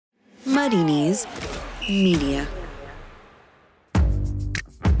Muddy Knees Media.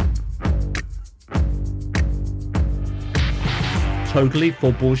 Totally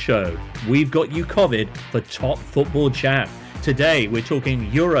Football Show. We've got you covered for top football chat. Today we're talking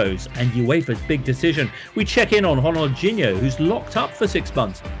Euros and UEFA's big decision. We check in on Ronaldinho, who's locked up for 6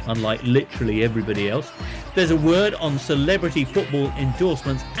 months, unlike literally everybody else. There's a word on celebrity football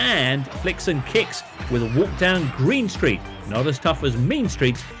endorsements and flicks and kicks with a walk down Green Street. Not as tough as Mean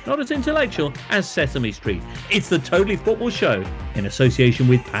Streets, not as intellectual as Sesame Street. It's the Totally Football Show in association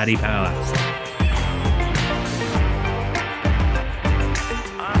with Paddy Power.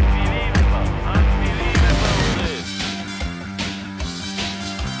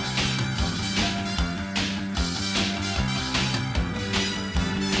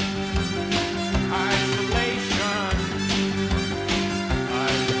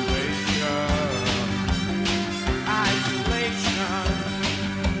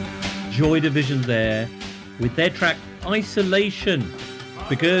 Joy Division there with their track Isolation,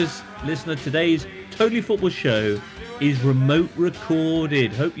 because listener, today's Totally Football Show is remote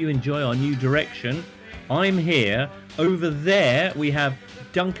recorded. Hope you enjoy our new direction. I'm here. Over there we have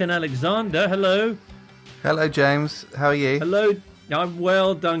Duncan Alexander. Hello. Hello, James. How are you? Hello. I'm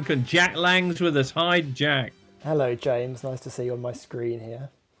well, Duncan. Jack Lang's with us. Hi, Jack. Hello, James. Nice to see you on my screen here.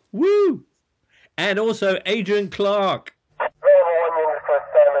 Woo! And also Adrian Clark.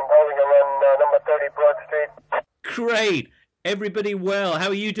 Great. Everybody well. How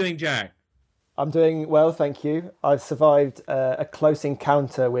are you doing, Jack? I'm doing well, thank you. I've survived a close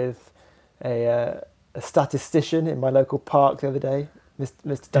encounter with a statistician in my local park the other day,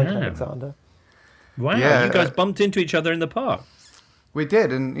 Mr. Duncan Alexander. Wow, yeah, you guys bumped into each other in the park. We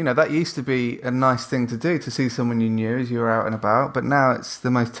did, and that used to be a nice thing to do, to see someone you knew as you were out and about, but now it's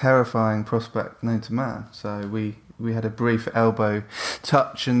the most terrifying prospect known to man. So we had a brief elbow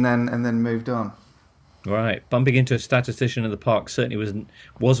touch and then moved on. Right, bumping into a statistician in the park certainly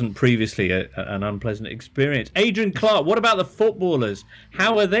wasn't previously an unpleasant experience. Adrian Clark, what about the footballers?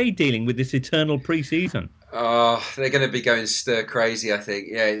 How are they dealing with this eternal pre-season? Oh, they're going to be going stir crazy, I think.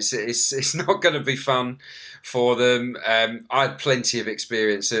 Yeah, it's not going to be fun for them. I had plenty of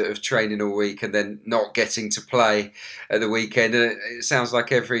experience of training all week and then not getting to play at the weekend. And it sounds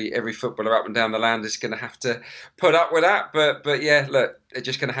like every footballer up and down the land is going to have to put up with that. But yeah, look, they're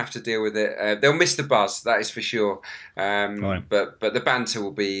just going to have to deal with it. They'll miss the buzz, that is for sure. Right. But the banter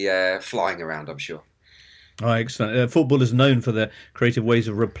will be flying around, I'm sure. Oh, excellent. Football is known for their creative ways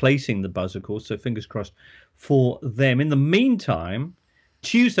of replacing the buzz, of course, so fingers crossed for them. In the meantime,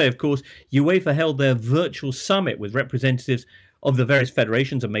 Tuesday, of course, UEFA held their virtual summit with representatives of the various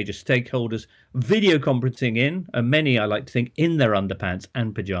federations and major stakeholders video conferencing in, and many, I like to think, in their underpants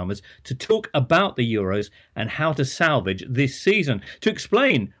and pyjamas, to talk about the Euros and how to salvage this season. To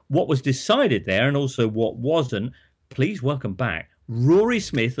explain what was decided there and also what wasn't, please welcome back Rory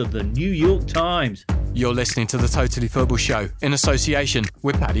Smith of the New York Times. You're listening to the Totally Football Show in association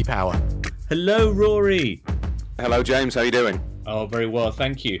with Paddy Power. Hello, Rory. Hello, James. How are you doing? Oh, very well,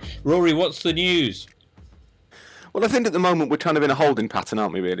 thank you. Rory, what's the news? Well, I think at the moment we're kind of in a holding pattern,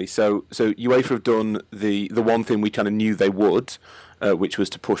 aren't we, really? So UEFA have done the one thing we kind of knew they would, which was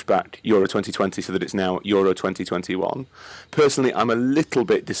to push back Euro 2020 so that it's now Euro 2021. Personally, I'm a little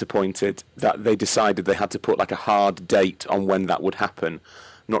bit disappointed that they decided they had to put like a hard date on when that would happen.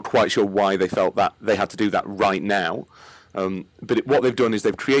 Not quite sure why they felt that they had to do that right now. But what they've done is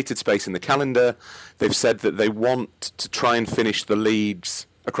they've created space in the calendar. They've said that they want to try and finish the leagues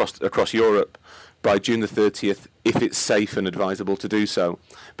across Europe by June the 30th, if it's safe and advisable to do so.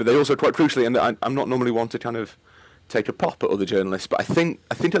 But they also, quite crucially, and I'm not normally one to kind of take a pop at other journalists, but I think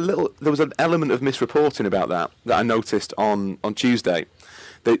there was an element of misreporting about that I noticed on Tuesday.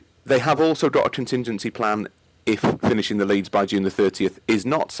 They have also got a contingency plan if finishing the leagues by June the 30th is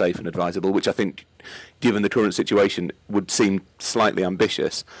not safe and advisable, which I think, given the current situation, would seem slightly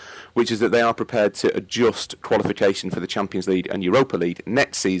ambitious, which is that they are prepared to adjust qualification for the Champions League and Europa League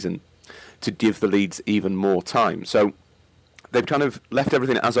next season to give the leagues even more time. So they've kind of left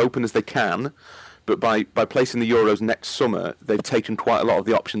everything as open as they can, but by placing the Euros next summer, they've taken quite a lot of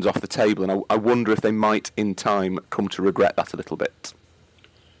the options off the table, and I wonder if they might, in time, come to regret that a little bit.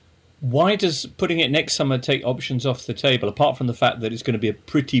 Why does putting it next summer take options off the table, apart from the fact that it's going to be a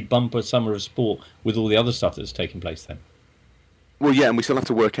pretty bumper summer of sport with all the other stuff that's taking place then? Well, yeah, and we still have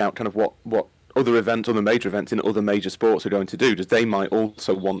to work out kind of what other major events in other major sports are going to do, because they might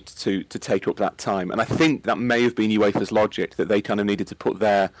also want to take up that time. And I think that may have been UEFA's logic, that they kind of needed to put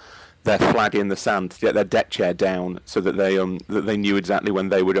their their flag in the sand, to get their deck chair down, so that they knew exactly when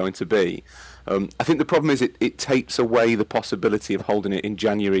they were going to be. I think the problem is it takes away the possibility of holding it in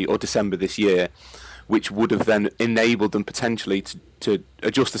January or December this year, which would have then enabled them potentially to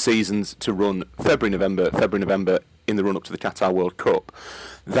adjust the seasons to run February, November in the run-up to the Qatar World Cup.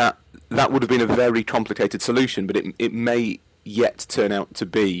 That would have been a very complicated solution, but it may yet turn out to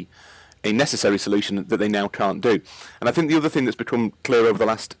be a necessary solution that they now can't do. And I think the other thing that's become clear over the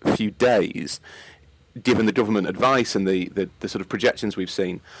last few days, given the government advice and the sort of projections we've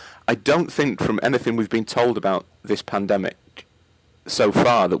seen, I don't think from anything we've been told about this pandemic so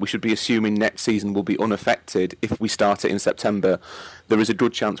far that we should be assuming next season will be unaffected if we start it in September. There is a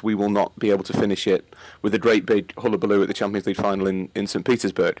good chance we will not be able to finish it with a great big hullabaloo at the Champions League final in St.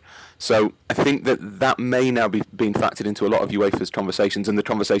 Petersburg. So I think that may now be being factored into a lot of UEFA's conversations and the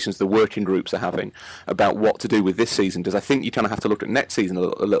conversations the working groups are having about what to do with this season, because I think you kind of have to look at next season a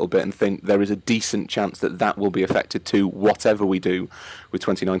little bit and think there is a decent chance that will be affected too, whatever we do with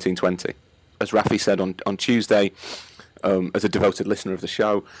 2019-20. As Rafi said on Tuesday, as a devoted listener of the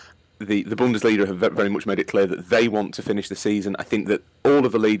show, the Bundesliga have very much made it clear that they want to finish the season. I think that all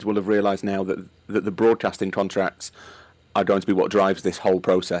of the leagues will have realised now that the broadcasting contracts are going to be what drives this whole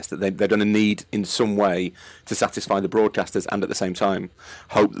process, that they're going to need in some way to satisfy the broadcasters and at the same time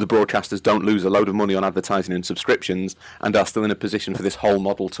hope that the broadcasters don't lose a load of money on advertising and subscriptions and are still in a position for this whole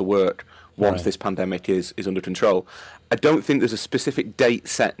model to work once this pandemic is under control. I don't think there's a specific date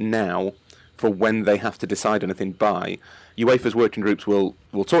set now for when they have to decide anything by. UEFA's working groups will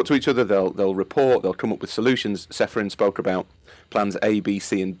talk to each other, they'll report, they'll come up with solutions. Seferin spoke about plans A, B,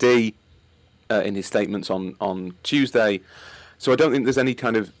 C and D in his statements on Tuesday. So I don't think there's any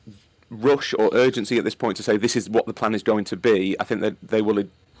kind of rush or urgency at this point to say this is what the plan is going to be. I think that they will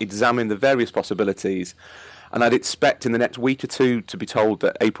examine the various possibilities, and I'd expect in the next week or two to be told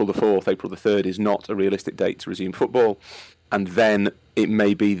that April the 4th, April the 3rd is not a realistic date to resume football. And then it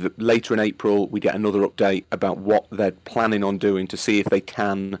may be that later in April we get another update about what they're planning on doing to see if they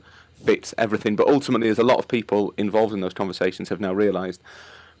can fit everything. But ultimately, there's a lot of people involved in those conversations have now realised,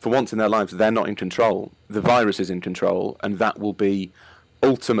 for once in their lives, they're not in control. The virus is in control, and that will be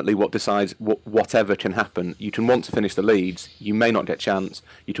ultimately what decides whatever can happen. You can want to finish the leagues, you may not get chance.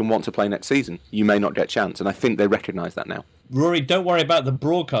 You can want to play next season, you may not get chance. And I think they recognise that now. Rory, don't worry about the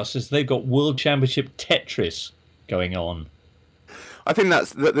broadcasters. They've got World Championship Tetris going on. I think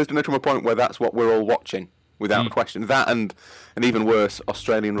there's going to come a point where that's what we're all watching, without question. That and even worse,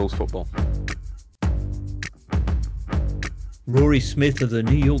 Australian rules football. Rory Smith of the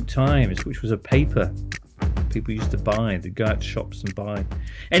New York Times, which was a paper people used to buy. They'd go out to shops and buy.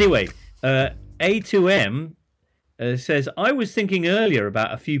 Anyway, A2M says, I was thinking earlier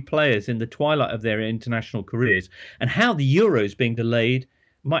about a few players in the twilight of their international careers and how the Euros being delayed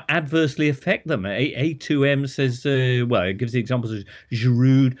might adversely affect them. A2M says, it gives the examples of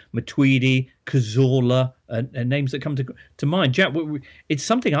Giroud, Matuidi, Cazorla, names that come to mind. Jack, it's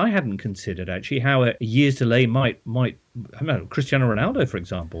something I hadn't considered, actually, how a year's delay might I don't know, Cristiano Ronaldo, for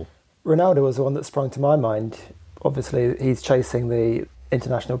example. Ronaldo was the one that sprung to my mind. Obviously, he's chasing the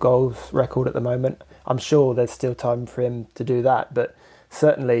international goals record at the moment. I'm sure there's still time for him to do that, but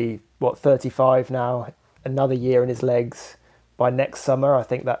certainly, 35 now, another year in his legs. By next summer, I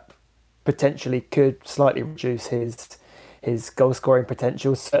think that potentially could slightly reduce his goal scoring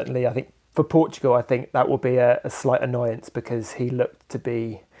potential. Certainly, I think for Portugal, I think that will be a slight annoyance because he looked to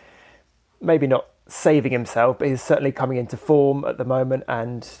be maybe not saving himself, but he's certainly coming into form at the moment.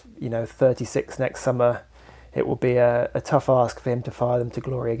 And 36 next summer, it will be a tough ask for him to fire them to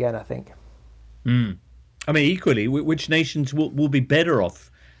glory again, I think. I mean, equally, which nations will be better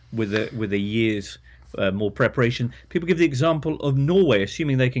off with a year's more preparation? People give the example of Norway,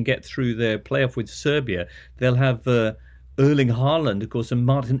 assuming they can get through their playoff with Serbia. They'll have Erling Haaland, of course, and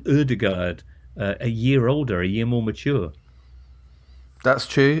Martin Ødegaard, a year older, a year more mature. That's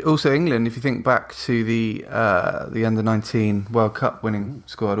true. Also, England, if you think back to the under-19 World Cup winning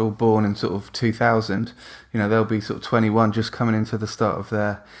squad, all born in sort of 2000, they'll be sort of 21, just coming into the start of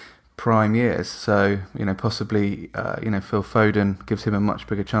their prime years. So, possibly, Phil Foden gives him a much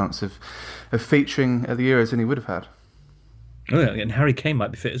bigger chance of featuring at the Euros than he would have had. Oh, yeah, and Harry Kane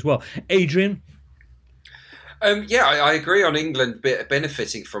might be fit as well. Adrian? I agree on England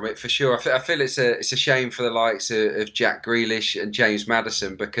benefiting from it for sure. I feel it's a shame for the likes of Jack Grealish and James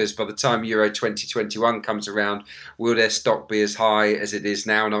Maddison, because by the time Euro 2021 comes around, will their stock be as high as it is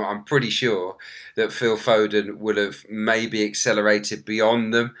now? And I'm pretty sure that Phil Foden would have maybe accelerated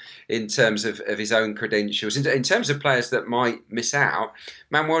beyond them in terms of his own credentials. In terms of players that might miss out,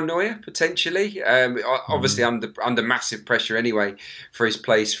 Manuel Neuer potentially, obviously under massive pressure anyway for his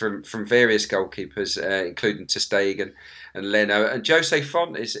place from various goalkeepers, including Ter Stegen and Leno. And Jose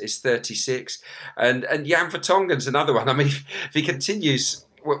Font is 36, and Jan Vertonghen's another one. I mean, if he continues.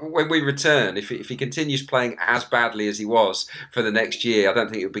 When we return, if he continues playing as badly as he was for the next year, I don't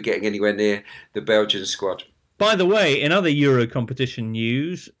think he'll be getting anywhere near the Belgian squad. By the way, in other Euro competition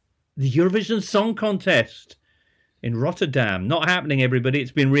news, the Eurovision Song Contest in Rotterdam. Not happening, everybody.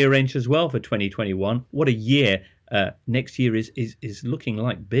 It's been rearranged as well for 2021. What a year next year is looking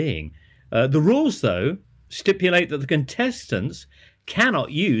like being. The rules, though, stipulate that the contestants cannot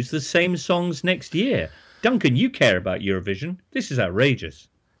use the same songs next year. Duncan, you care about Eurovision. This is outrageous.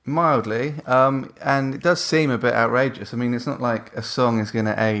 Mildly, and it does seem a bit outrageous. I mean, it's not like a song is going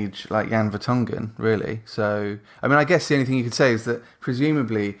to age like Jan Vertonghen, really. So, I mean, I guess the only thing you could say is that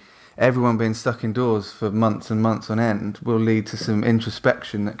presumably everyone being stuck indoors for months and months on end will lead to some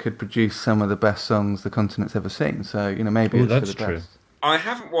introspection that could produce some of the best songs the continent's ever seen. So, maybe it's that's for the best. True. I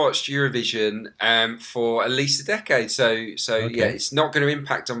haven't watched Eurovision for at least a decade, so okay. Yeah, it's not going to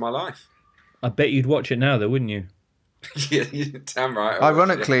impact on my life. I bet you'd watch it now, though, wouldn't you? Yeah, you're damn right.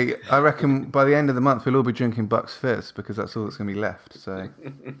 Ironically, I reckon by the end of the month we'll all be drinking Bucks Fizz because that's all that's going to be left. So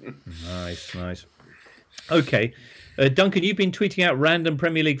nice. Okay, Duncan, you've been tweeting out random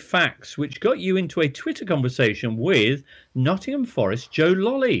Premier League facts, which got you into a Twitter conversation with Nottingham Forest Joe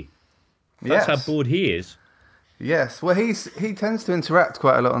Lolly. That's how bored he is. Yes, well, he tends to interact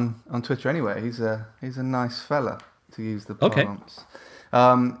quite a lot on Twitter anyway. He's a nice fella, to use the parlance. Okay.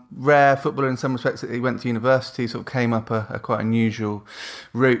 Rare footballer in some respects. He went to university, sort of came up a quite unusual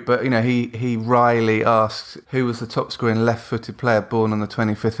route. But he wryly asked who was the top scoring left-footed player born on the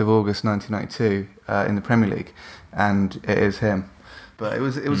 25th of August 1992 in the Premier League, and it is him. But it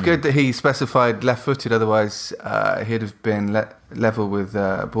was good that he specified left-footed. Otherwise, he'd have been level with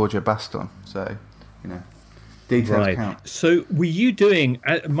Borja Baston. So details count. So were you doing,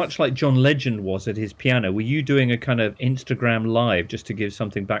 much like John Legend was at his piano, were you doing a kind of Instagram live just to give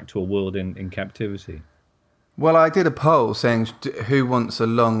something back to a world in captivity? Well, I did a poll saying who wants a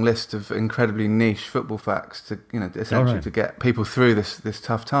long list of incredibly niche football facts to, essentially to get people through this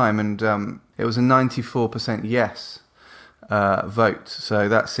tough time. And it was a 94% yes vote. So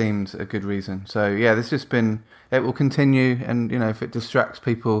that seemed a good reason. So yeah, it will continue. And, if it distracts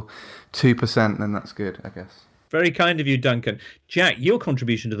people 2%, then that's good, I guess. Very kind of you, Duncan. Jack, your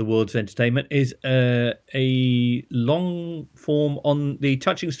contribution to the world's entertainment is a long form on the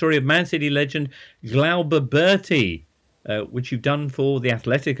touching story of Man City legend Glauber Berti, which you've done for The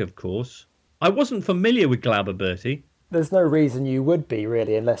Athletic, of course. I wasn't familiar with Glauber Berti. There's no reason you would be,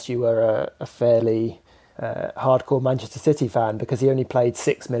 really, unless you were a fairly hardcore Manchester City fan, because he only played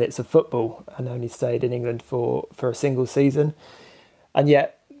 6 minutes of football and only stayed in England for a single season. And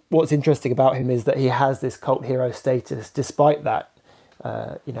yet, what's interesting about him is that he has this cult hero status despite that.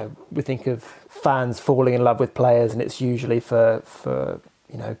 We think of fans falling in love with players, and it's usually for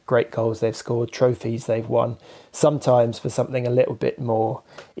great goals they've scored, trophies they've won, sometimes for something a little bit more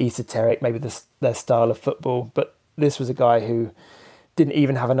esoteric, maybe their style of football. But this was a guy who didn't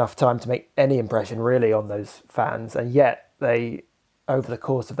even have enough time to make any impression really on those fans, and yet they, over the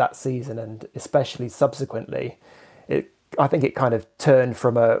course of that season and especially subsequently, I think it kind of turned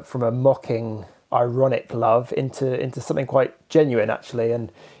from a mocking, ironic love into something quite genuine, actually.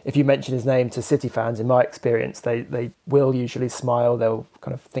 And if you mention his name to City fans, in my experience, they will usually smile. They'll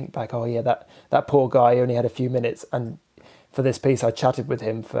kind of think back, oh yeah, that poor guy only had a few minutes. And for this piece, I chatted with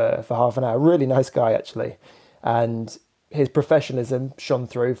him for half an hour. Really nice guy, actually. And his professionalism shone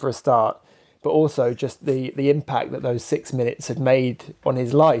through for a start, but also just the impact that those 6 minutes had made on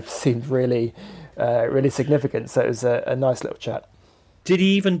his life seemed really significant. So it was a nice little chat. Did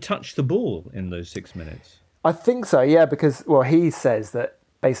he even touch the ball in those 6 minutes? I think so, yeah, because, he says that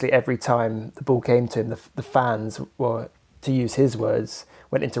basically every time the ball came to him, the fans were, to use his words,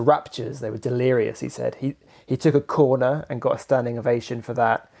 went into raptures. They were delirious, he said. He took a corner and got a standing ovation for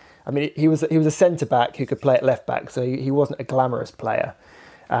that. I mean, he was a centre-back who could play at left-back, so he wasn't a glamorous player.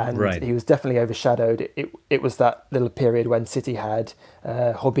 And he was definitely overshadowed. It was that little period when City had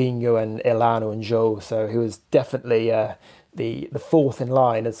Robinho and Elano and Joe, so he was definitely the fourth in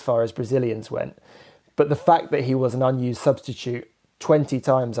line as far as Brazilians went. But the fact that he was an unused substitute 20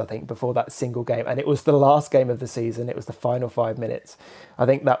 times, I think, before that single game. And it was the last game of the season. It was the final 5 minutes. I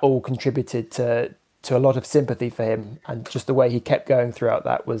think that all contributed to a lot of sympathy for him. And just the way he kept going throughout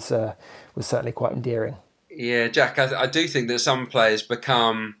that was certainly quite endearing. Yeah, Jack, I do think that some players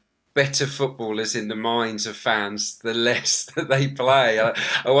become better footballers in the minds of fans the less that they play.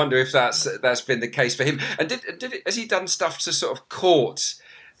 I wonder if that's been the case for him. And has he done stuff to sort of court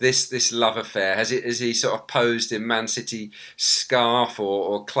this love affair? Has he sort of posed in Man City scarf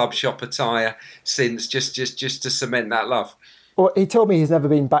or club shop attire since, just to cement that love? Well, he told me he's never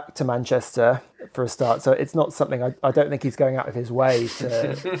been back to Manchester for a start, so it's not something I don't think he's going out of his way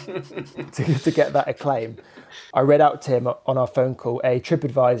to get that acclaim. I read out to him on our phone call a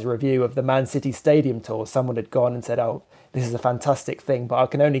TripAdvisor review of the Man City Stadium tour. Someone had gone and said, "Oh, this is a fantastic thing, but I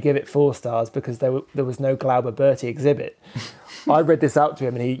can only give it 4 stars because there was no Glauber Bertie exhibit." I read this out to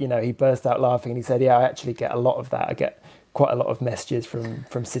him, and he burst out laughing, and he said, "Yeah, I actually get a lot of that. I get quite a lot of messages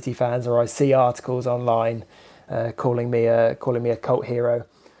from City fans, or I see articles online calling me a cult hero."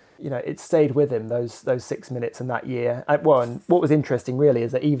 It stayed with him those 6 minutes in that year. And what was interesting really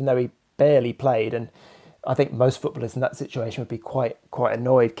is that even though he barely played, and I think most footballers in that situation would be quite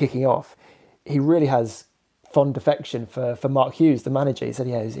annoyed kicking off, he really has fond affection for Mark Hughes, the manager. He said,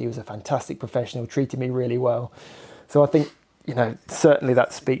 "Yeah, he was a fantastic professional, treated me really well." So I think certainly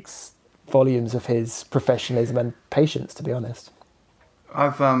that speaks volumes of his professionalism and patience, to be honest.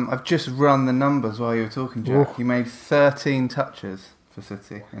 I've just run the numbers while you were talking, Jack. He made 13 touches for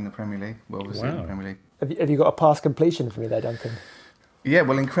City in the Premier League. Well, we're in the Premier League. Have you got a pass completion for me there, Duncan? Yeah,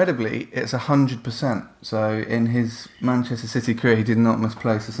 well, incredibly, it's 100%. So in his Manchester City career, he did not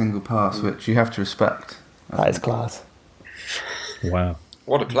misplace a single pass, which you have to respect. That is class. Wow.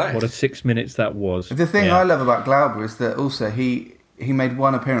 What a play. What a 6 minutes that was. The thing I love about Glauber is that also he made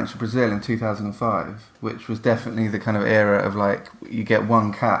one appearance for Brazil in 2005, which was definitely the kind of era of like you get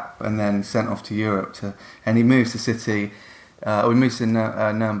one cap and then sent off to Europe and he moves to City, or he moves to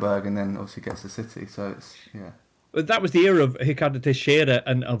Nuremberg and then obviously gets to City. So it's But that was the era of Ricardo Teixeira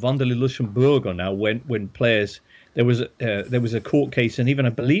and Vanderlei Luxemburgo. Now, when players there was a court case and even I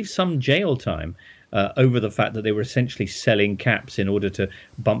believe some jail time over the fact that they were essentially selling caps in order to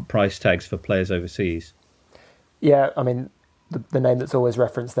bump price tags for players overseas. Yeah, I mean. The name that's always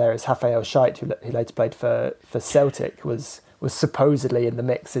referenced there is Rafael Scheidt, who later played for Celtic, was supposedly in the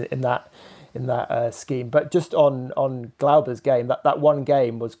mix in that scheme. But just on Glauber's game, that one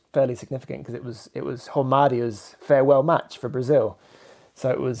game was fairly significant because it was Romário's farewell match for Brazil.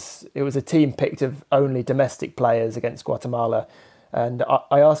 So it was a team picked of only domestic players against Guatemala, and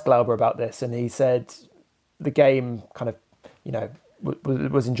I asked Glauber about this, and he said the game kind of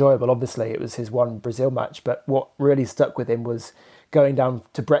was enjoyable. Obviously, it was his one Brazil match, but what really stuck with him was going down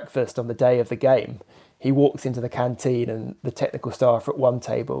to breakfast on the day of the game. He walks into the canteen and the technical staff are at one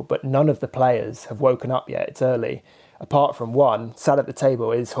table, but none of the players have woken up yet. It's early. Apart from one, sat at the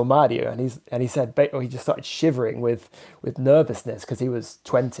table is Romário, and he said he just started shivering with nervousness because he was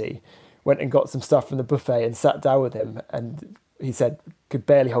 20. Went and got some stuff from the buffet and sat down with him, and he said could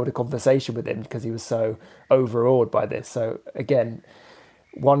barely hold a conversation with him because he was so overawed by this. So again,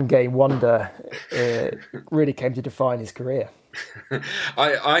 one game wonder really came to define his career.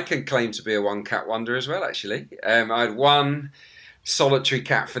 I can claim to be a one cap wonder as well, actually. I had one solitary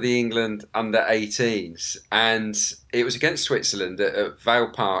cap for the England under-18s, and it was against Switzerland at Vale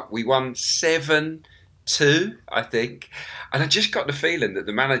Park. We won 7-2, I think, and I just got the feeling that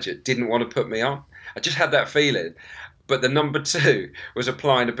the manager didn't want to put me on. I just had that feeling. But the number 2 was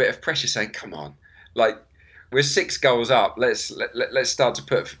applying a bit of pressure, saying, "Come on, like we're 6 goals up. Let's start to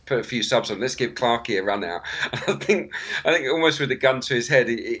put a few subs on. Let's give Clarkey a run out." And I think almost with a gun to his head,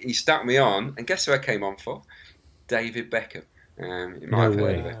 he stuck me on. And guess who I came on for? David Beckham. You might have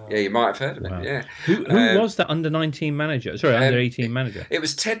heard of it. Yeah, you might have heard of it. Yeah. Who was that under-19 manager? Sorry, under-18 manager. It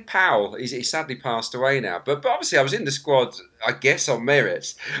was Ted Powell. He sadly passed away now. But obviously, I was in the squad, I guess, on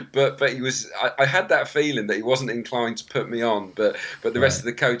merit. But he was. I had that feeling that he wasn't inclined to put me on. But the rest of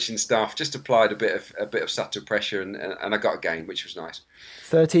the coaching staff just applied a bit of subtle pressure, and I got a game, which was nice.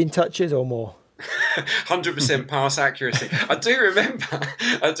 13 touches or more. 100% pass accuracy. I do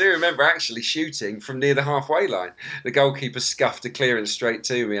remember actually shooting from near the halfway line. The goalkeeper scuffed a clearance straight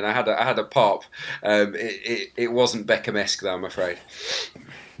to me, and I had a pop. It wasn't Beckham-esque though, I'm afraid.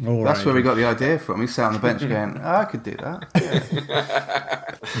 That's where we got the idea from. He sat on the bench going, I could do that.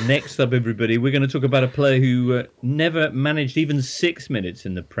 Yeah. Next up, everybody, we're going to talk about a player who never managed even 6 minutes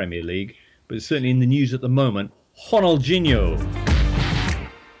in the Premier League, but is certainly in the news at the moment, Ronaldinho.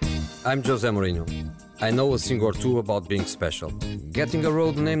 I'm Jose Mourinho. I know a thing or two about being special. Getting a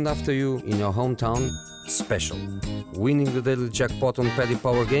road named after you in your hometown Special. Winning the daily jackpot on Paddy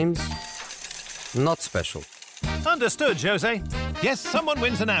Power Games? Not special. Understood, Jose. Yes, someone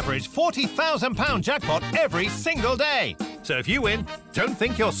wins an average £40,000 jackpot every single day. So if you win, don't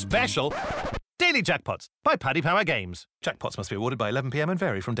think you're special. Daily Jackpots by Paddy Power Games. Jackpots must be awarded by 11 p.m. and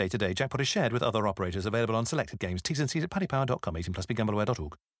vary from day to day. Jackpot is shared with other operators. Available on selected games. T's and C's at paddypower.com. 18 plus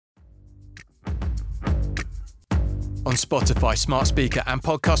BeGambleAware.org. On Spotify, smart speaker and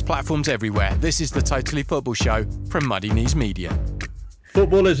podcast platforms everywhere, this is the Totally Football Show from Muddy Knees Media.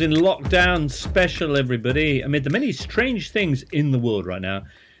 Footballers in lockdown special, everybody. Amid the many strange things in the world right now,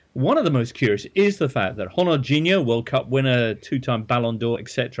 one of the most curious is the fact that Ronaldinho, World Cup winner, two-time Ballon d'Or,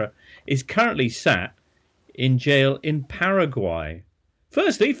 etc., is currently sat in jail in Paraguay.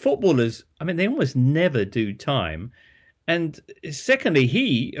 Firstly, footballers, they almost never do time. And secondly,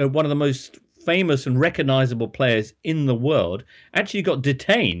 he, one of the most famous and recognizable players in the world, actually got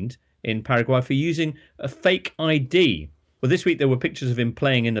detained in Paraguay for using a fake ID. Well, this week there were pictures of him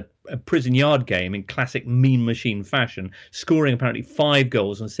playing in a prison yard game in classic Mean Machine fashion, scoring apparently 5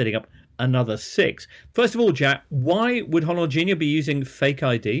 goals and setting up another 6. First of all, Jack, why would Ronaldinho be using fake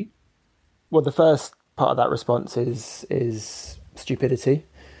ID? Well, the first part of that response is stupidity.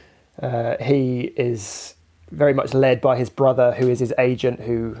 He is very much led by his brother, who is his agent,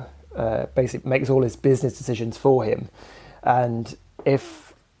 who basically makes all his business decisions for him. And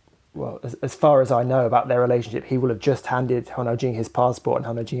as far as I know about their relationship, he will have just handed Ronaldinho his passport,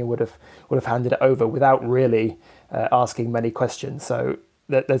 and Ronaldinho would have handed it over without really asking many questions. So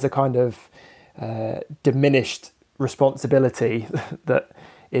there's a kind of diminished responsibility that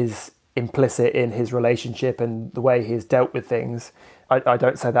is implicit in his relationship and the way he has dealt with things. I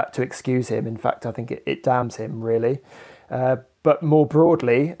don't say that to excuse him. In fact, I think it damns him, really. But more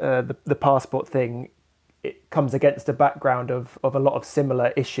broadly, the passport thing, it comes against a background of a lot of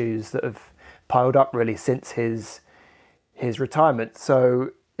similar issues that have piled up really since his retirement.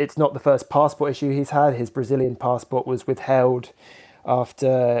 So it's not the first passport issue he's had. His Brazilian passport was withheld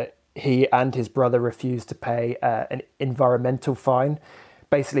after he and his brother refused to pay an environmental fine.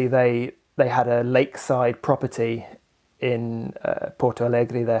 Basically, they had a lakeside property in Porto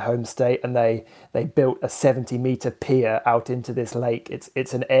Alegre, their home state, and they built a 70-meter pier out into this lake.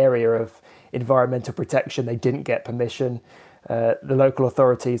 It's an area of environmental protection. They didn't get permission. The local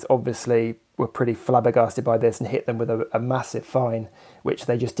authorities obviously were pretty flabbergasted by this and hit them with a massive fine, which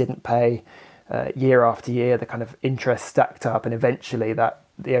they just didn't pay. Year after year, the kind of interest stacked up, and eventually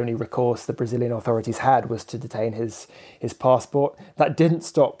the only recourse the Brazilian authorities had was to detain his passport. That didn't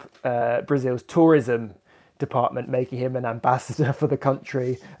stop Brazil's tourism department making him an ambassador for the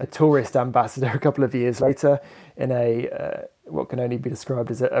country, a tourist ambassador a couple of years later, in a what can only be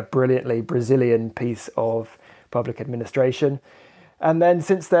described as a brilliantly Brazilian piece of public administration. And then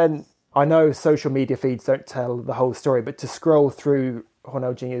since then, I know social media feeds don't tell the whole story, but to scroll through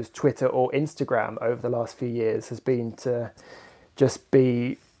Ronaldinho's Twitter or Instagram over the last few years has been to just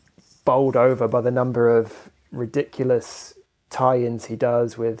be bowled over by the number of ridiculous tie-ins he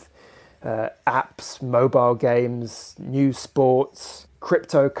does with apps, mobile games, new sports,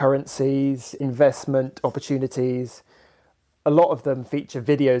 cryptocurrencies, investment opportunities. A lot of them feature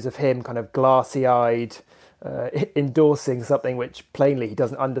videos of him kind of glassy-eyed, endorsing something which plainly he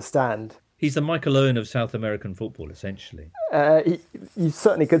doesn't understand. He's the Michael Owen of South American football, essentially. You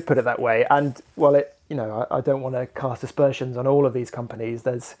certainly could put it that way. And, well, I don't want to cast aspersions on all of these companies.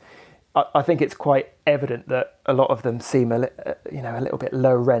 I think it's quite evident that a lot of them seem a little bit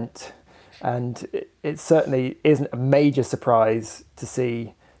low rent. And it certainly isn't a major surprise to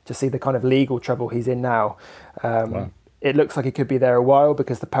see the kind of legal trouble he's in now. Wow. It looks like he could be there a while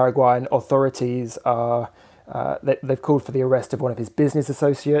because the Paraguayan authorities they've called for the arrest of one of his business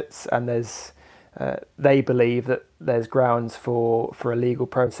associates, and they believe that there's grounds for a legal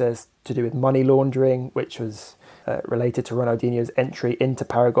process to do with money laundering, which was related to Ronaldinho's entry into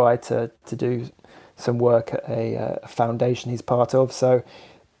Paraguay to do some work at a foundation he's part of. So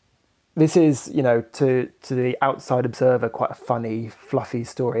this is, to the outside observer, quite a funny, fluffy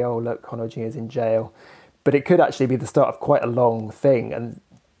story. Oh, look, Ronaldinho's in jail. But it could actually be the start of quite a long thing. And,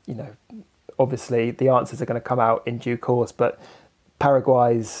 obviously the answers are going to come out in due course. But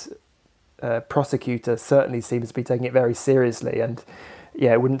Paraguay's prosecutor certainly seems to be taking it very seriously. And,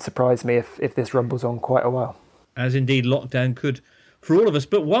 yeah, it wouldn't surprise me if this rumbles on quite a while. As indeed lockdown could for all of us.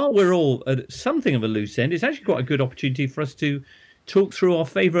 But while we're all at something of a loose end, it's actually quite a good opportunity for us to talk through our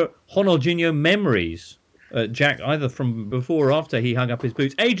favourite Ronaldinho memories. Jack, either from before or after he hung up his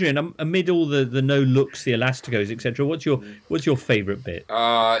boots. Adrian, amid all the no looks, the elasticos, etc., what's your favourite bit?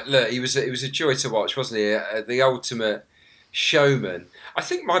 Look, it was a joy to watch, wasn't he? The ultimate showman. I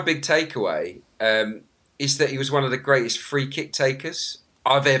think my big takeaway is that he was one of the greatest free kick takers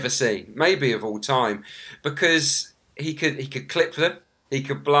I've ever seen, maybe of all time, because he could clip them, he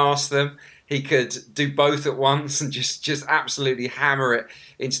could blast them, he could do both at once and just absolutely hammer it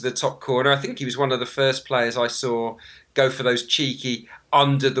into the top corner. I think he was one of the first players I saw go for those cheeky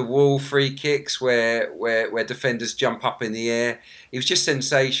under the wall free kicks where defenders jump up in the air. He was just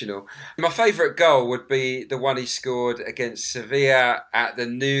sensational. My favourite goal would be the one he scored against Sevilla at the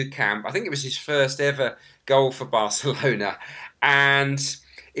Nou Camp. I think it was his first ever goal for Barcelona, and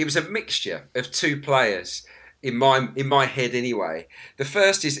it was a mixture of two players. In my head anyway. The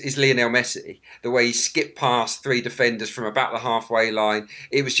first is Lionel Messi, the way he skipped past three defenders from about the halfway line.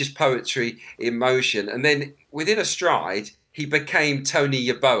 It was just poetry in motion. And then within a stride, he became Tony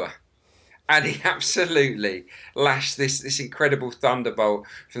Yeboah. And he absolutely lashed this incredible thunderbolt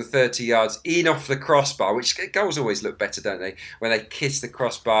from 30 yards in off the crossbar, which goals always look better, don't they? When they kiss the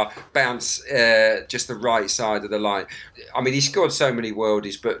crossbar, bounce just the right side of the line. I mean, he scored so many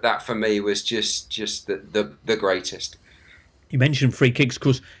worldies, but that for me was just the greatest. You mentioned free kicks, of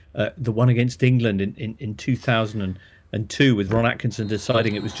course, the one against England in 2002 with Ron Atkinson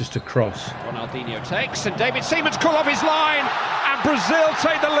deciding it was just a cross. Ronaldinho takes, and David Seaman's call off his line, and Brazil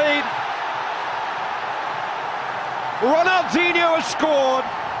take the lead. Ronaldinho has scored.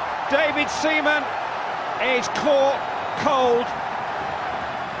 David Seaman is caught cold.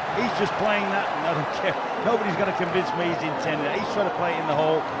 He's just playing that, and I don't care. Nobody's going to convince me he's intended it. He's trying to play it in the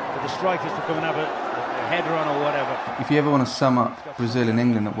hole for the strikers to come and have a header on or whatever. If you ever want to sum up Brazil and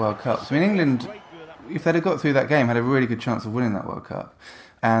England at World Cups, I mean, England, if they'd have got through that game, had a really good chance of winning that World Cup.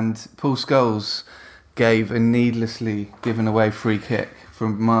 And Paul Scholes gave a needlessly given away free kick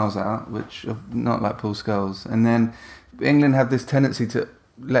from miles out, which not like Paul Scholes. And then England had this tendency to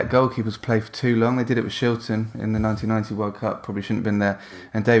let goalkeepers play for too long. They did it with Shilton in the 1990 World Cup, probably shouldn't have been there.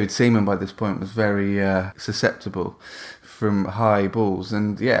 And David Seaman by this point was very susceptible from high balls.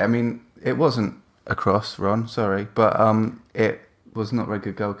 And yeah, I mean, it wasn't a cross, Ron, sorry, but it was not very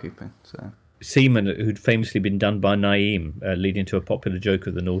good goalkeeping. So Seaman, who'd famously been done by Naeem, leading to a popular joke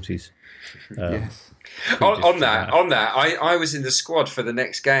of the noughties. Yes. On that, I was in the squad for the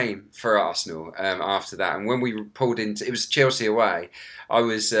next game for Arsenal after that, and when we pulled into, it was Chelsea away. I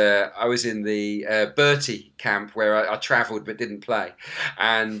was in the Bertie camp where I travelled but didn't play,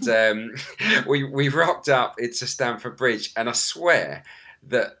 and we rocked up into Stamford Bridge, and I swear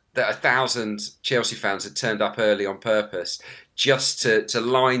that 1,000 Chelsea fans had turned up early on purpose just to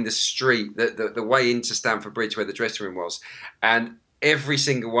line the street, the way into Stamford Bridge where the dressing room was, and every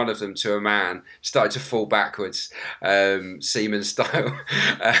single one of them, to a man, started to fall backwards, Seaman style.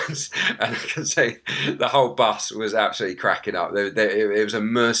 And I can say the whole bus was absolutely cracking up. It was a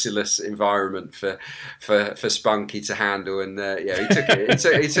merciless environment for Spunky to handle, and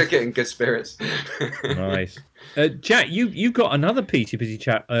he took it in good spirits. Nice. Jack, you've got another pity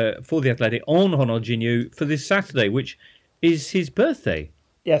chat for The Athletic on Ronaldinho for this Saturday, which is his birthday.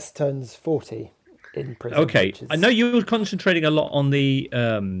 Yes, turns 40. In prison. Okay, I know you were concentrating a lot on the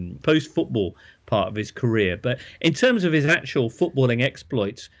post-football part of his career, but in terms of his actual footballing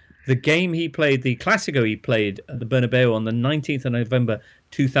exploits, the game he played, the Clásico he played at the Bernabeu on the 19th of November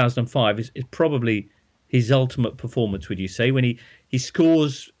 2005 is probably his ultimate performance, would you say? When he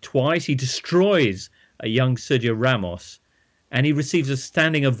scores twice, he destroys a young Sergio Ramos, and he receives a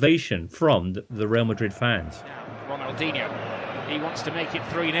standing ovation from the Real Madrid fans. Ronaldinho, he wants to make it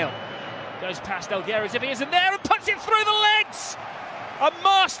 3-0. Goes past Elguera as if he isn't there and puts it through the legs. A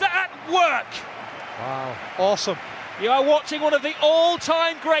master at work. Wow, awesome. You are watching one of the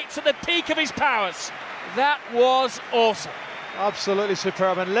all-time greats at the peak of his powers. That was awesome. Absolutely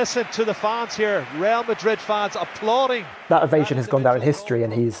superb. And listen to the fans here, Real Madrid fans applauding. That ovation has gone down in history,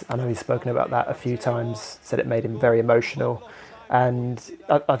 and I know he's spoken about that a few times, said it made him very emotional. And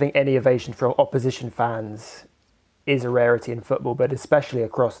I think any ovation from opposition fans is a rarity in football, but especially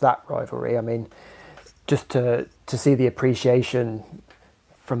across that rivalry. I mean, just to see the appreciation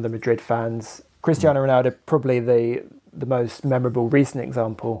from the Madrid fans. Cristiano Ronaldo, probably the most memorable recent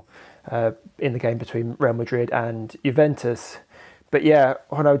example in the game between Real Madrid and Juventus. But yeah,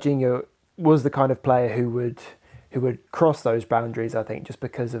 Ronaldinho was the kind of player who would cross those boundaries, I think, just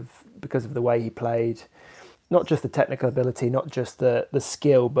because of the way he played. Not just the technical ability, not just the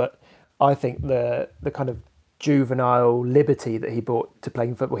skill, but I think the kind of juvenile liberty that he brought to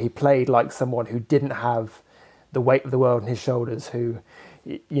playing football. He played like someone who didn't have the weight of the world on his shoulders, who,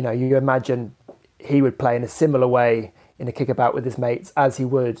 you imagine he would play in a similar way in a kickabout with his mates as he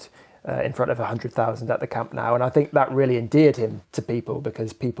would in front of 100,000 at the Camp Nou. And I think that really endeared him to people,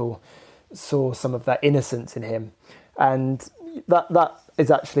 because people saw some of that innocence in him. And that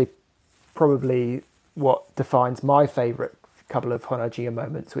is actually probably what defines my favourite couple of Ronaldinho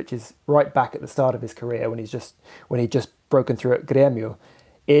moments, which is right back at the start of his career when he'd just broken through at Grêmio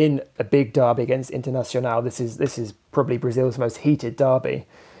in a big derby against Internacional. This is probably Brazil's most heated derby,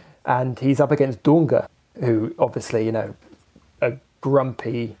 and he's up against Dunga, who obviously, a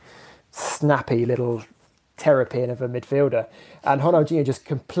grumpy, snappy little terrapin of a midfielder, and Ronaldinho just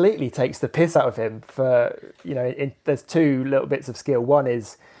completely takes the piss out of him for, there's two little bits of skill. One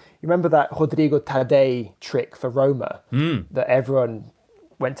is, you remember that Rodrigo Tadei trick for Roma that everyone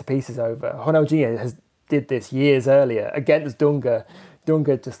went to pieces over? Ronaldinho did this years earlier against Dunga.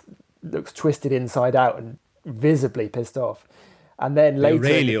 Dunga just looks twisted inside out and visibly pissed off. And then later...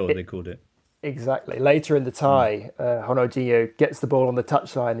 Aurelio, they called it. Exactly. Later in the tie, Ronaldinho gets the ball on the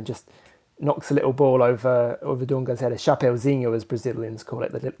touchline and just knocks a little ball over Dunga's head, a chapeuzinho, as Brazilians call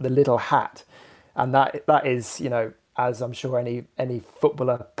it, the little hat. And that is, as I'm sure any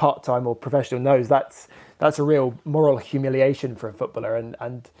footballer, part-time or professional, knows, that's a real moral humiliation for a footballer.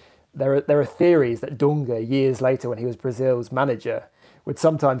 And there are theories that Dunga, years later when he was Brazil's manager, would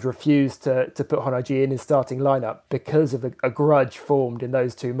sometimes refuse to put Ronaldinho in his starting lineup because of a grudge formed in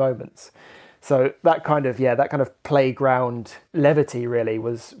those two moments. So that kind of playground levity really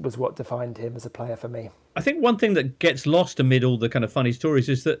was what defined him as a player for me. I think one thing that gets lost amid all the kind of funny stories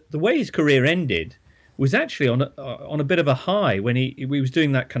is that the way his career ended was actually on a bit of a high when he was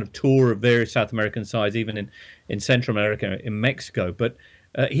doing that kind of tour of various South American sides, even in Central America, in Mexico. But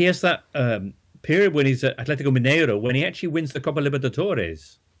he has that period when he's at Atletico Mineiro when he actually wins the Copa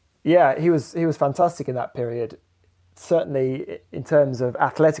Libertadores. Yeah, he was fantastic in that period. Certainly, in terms of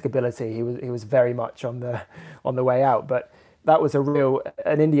athletic ability, he was very much on the way out. But that was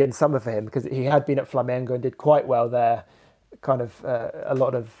an Indian summer for him because he had been at Flamengo and did quite well there. Kind of a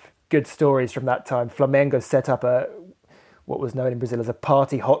lot of good stories from that time. Flamengo set up what was known in Brazil as a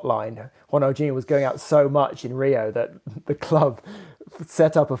party hotline. Ronaldinho was going out so much in Rio that the club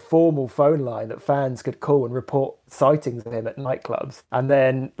set up a formal phone line that fans could call and report sightings of him at nightclubs. And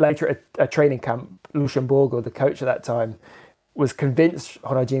then later at a training camp, Luxemburgo, the coach at that time, was convinced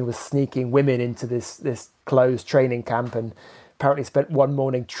Ronaldinho was sneaking women into this closed training camp, and apparently spent one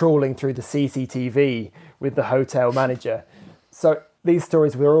morning trawling through the CCTV with the hotel manager. So these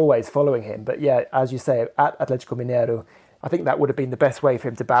stories were always following him. But yeah, as you say, at Atletico Mineiro, I think that would have been the best way for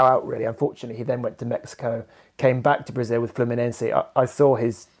him to bow out, really. Unfortunately, he then went to Mexico, came back to Brazil with Fluminense. I saw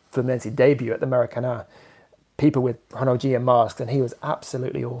his Fluminense debut at the Maracanã. People with Ronaldinho masks, and he was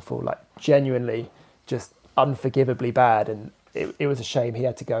absolutely awful, like genuinely just unforgivably bad. And it was a shame he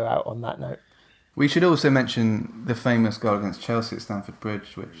had to go out on that note. We should also mention the famous goal against Chelsea at Stamford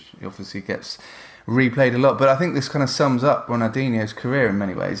Bridge, which obviously gets replayed a lot. But I think this kind of sums up Ronaldinho's career in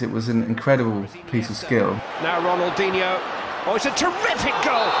many ways. It was an incredible piece of skill. Now Ronaldinho. Oh, it's a terrific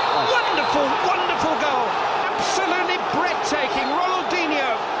goal. Wonderful, wonderful goal. Absolutely breathtaking.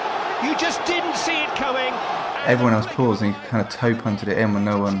 Ronaldinho. You just didn't see it coming. Everyone else paused and he kind of toe punted it in with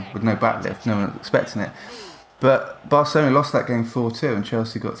no backlift, no one was expecting it. But Barcelona lost that game 4-2 and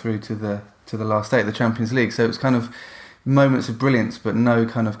Chelsea got through to the last eight of the Champions League. So it was kind of moments of brilliance, but no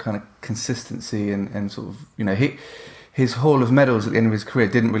kind of consistency and sort of, his haul of medals at the end of his career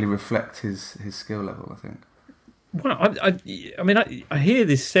didn't really reflect his skill level, I think. Well, I hear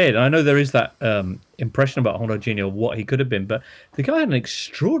this said, and I know there is that impression about Ronaldinho, what he could have been, but the guy had an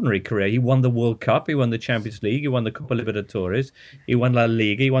extraordinary career. He won the World Cup, he won the Champions League, he won the Copa Libertadores, he won La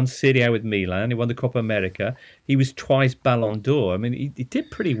Liga, he won Serie A with Milan, he won the Copa America, he was twice Ballon d'Or. I mean, he did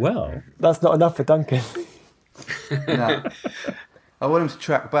pretty well. That's not enough for Duncan. No. I want him to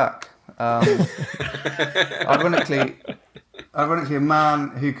track back. Ironically, a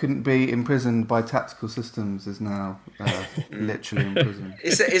man who couldn't be imprisoned by tactical systems is now literally imprisoned.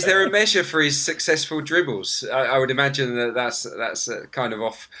 Is there a measure for his successful dribbles? I would imagine that's kind of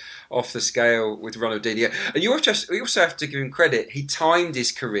off the scale with Ronaldinho. And you also have to give him credit. He timed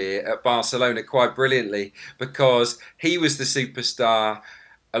his career at Barcelona quite brilliantly because he was the superstar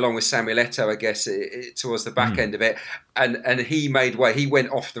along with Samuel Eto'o, I guess, towards the back end of it. And he made way. He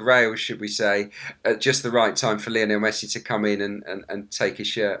went off the rails, should we say, at just the right time for Lionel Messi to come in and take his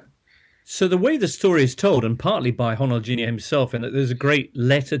shirt. So the way the story is told, and partly by Ronaldinho himself, and there's a great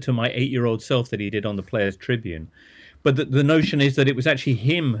letter to my 8-year-old self that he did on the Players' Tribune, but the notion is that it was actually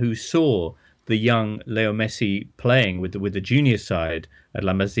him who saw the young Leo Messi playing with the junior side at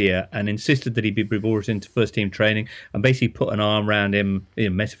La Masia and insisted that he be brought into first team training and basically put an arm around him,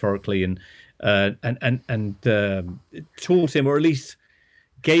 metaphorically, and taught him, or at least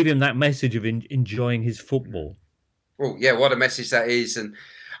gave him that message of enjoying his football. Well, yeah, what a message that is. And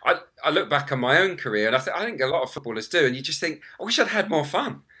I look back on my own career, and I think a lot of footballers do, and you just think, I wish I'd had more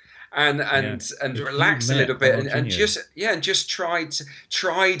fun. and relax a little bit and just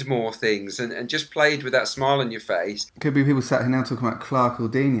tried more things and just played with that smile on your face. Could be people sat here now talking about Clark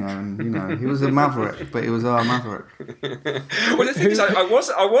Aldinho, and he was a maverick, but he was our maverick. Well, the thing is, I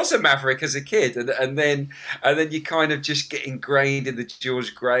was a maverick as a kid, and then you kind of just get ingrained in the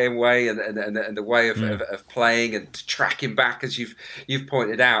George Graham way and the way of playing and tracking back, as you've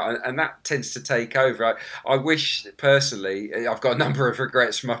pointed out, and that tends to take over. I wish personally, I've got a number of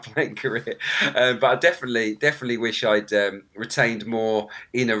regrets from my playing career, but I definitely wish I'd retained more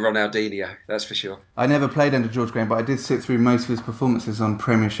inner Ronaldinho. That's for sure. I never played under George Graham, but I did sit through most of his performances on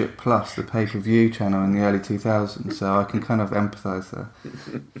Premiership Plus, the pay-per-view channel in the early 2000s, so I can kind of empathise there.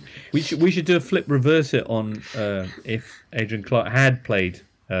 We should do a flip reverse it on if Adrian Clark had played,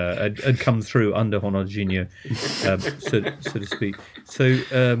 had come through under Ronaldinho, so to speak. So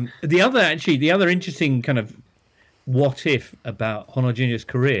the other interesting kind of what if about Ronaldinho's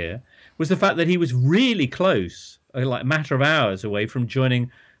career was the fact that he was really close, like a matter of hours away from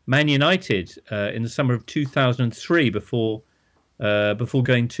joining Man United in the summer of 2003 before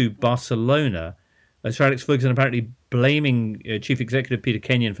going to Barcelona. Sir Alex Ferguson apparently blaming Chief Executive Peter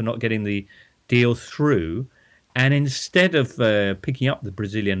Kenyon for not getting the deal through, and instead of picking up the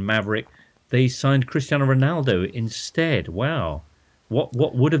Brazilian maverick, they signed Cristiano Ronaldo instead. Wow.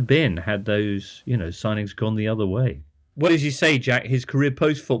 What would have been had those signings gone the other way? What did you say, Jack? His career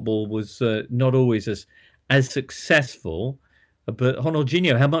post-football was not always as successful, but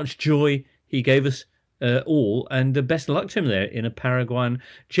Ronaldinho, how much joy he gave us all, and best of luck to him there in a Paraguayan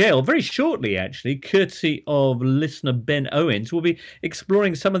jail. Very shortly, actually, courtesy of listener Ben Owens, we'll be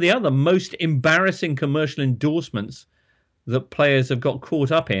exploring some of the other most embarrassing commercial endorsements that players have got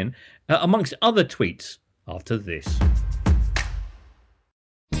caught up in, amongst other tweets, after this.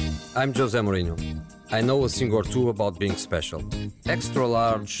 I'm Jose Mourinho. I know a thing or two about being special. Extra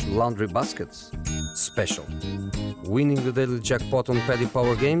large laundry baskets? Special. Winning the daily jackpot on Paddy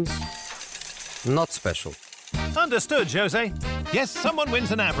Power Games? Not special. Understood, Jose. Yes, someone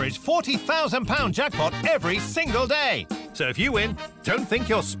wins an average £40,000 jackpot every single day. So if you win, don't think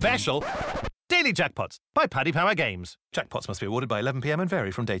you're special. Daily Jackpots by Paddy Power Games. Jackpots must be awarded by 11 p.m. and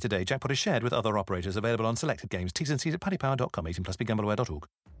vary from day to day. Jackpot is shared with other operators. Available on selected games. T's and C's at paddypower.com. 18 plus BeGambleAware.org.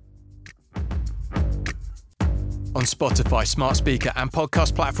 On Spotify, smart speaker and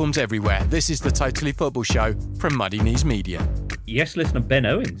podcast platforms everywhere, this is the Totally Football Show from Muddy Knees Media. Yes, listener Ben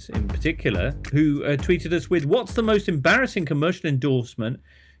Owens in particular, who tweeted us with, what's the most embarrassing commercial endorsement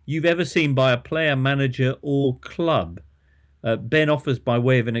you've ever seen by a player, manager or club? Ben offers, by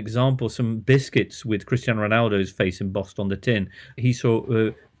way of an example, some biscuits with Cristiano Ronaldo's face embossed on the tin. He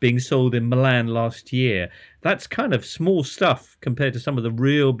saw being sold in Milan last year. That's kind of small stuff compared to some of the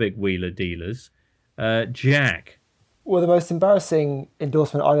real big wheeler dealers. Jack? Well, the most embarrassing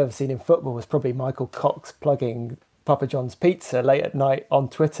endorsement I've ever seen in football was probably Michael Cox plugging Papa John's Pizza late at night on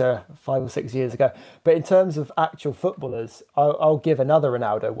Twitter 5 or 6 years ago. But in terms of actual footballers, I'll give another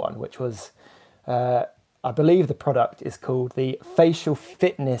Ronaldo one, which was, I believe the product is called the Facial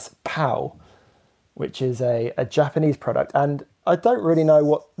Fitness POW, which is a Japanese product. And I don't really know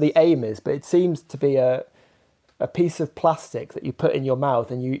what the aim is, but it seems to be a piece of plastic that you put in your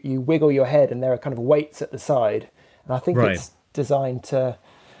mouth and you wiggle your head, and there are kind of weights at the side. And I think it's designed to...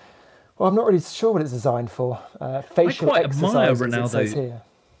 Well, I'm not really sure what it's designed for. Facial exercises, it says here.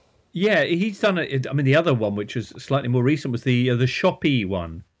 Yeah, he's done it. I mean, the other one, which was slightly more recent, was the Shopee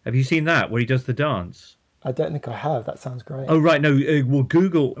one. Have you seen that, where he does the dance? I don't think I have. That sounds great. Oh, right. No, well,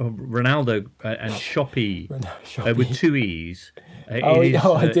 Google Ronaldo and Shopee with 2 E's.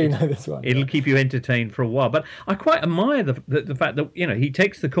 I do know this one. It'll keep you entertained for a while. But I quite admire the fact that, he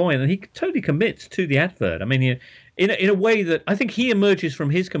takes the coin and he totally commits to the advert. I mean, in a way that I think he emerges from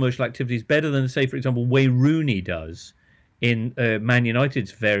his commercial activities better than, say, for example, Wayne Rooney does in Man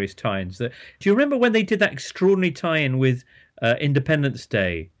United's various tie-ins. Do you remember when they did that extraordinary tie-in with Independence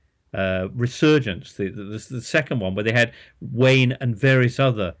Day? Resurgence, the second one, where they had Wayne and various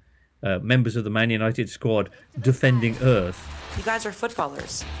other members of the Man United squad defending Earth. You guys are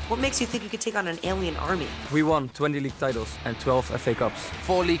footballers. What makes you think you could take on an alien army? We won 20 league titles and 12 FA Cups.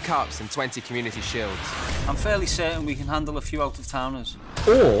 4 League Cups and 20 Community Shields. I'm fairly certain we can handle a few out-of-towners.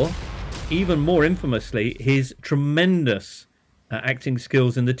 Or, even more infamously, his tremendous acting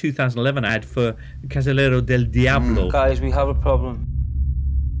skills in the 2011 ad for Casillero del Diablo. Guys, we have a problem.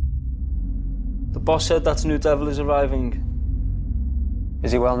 The boss said that a new devil is arriving.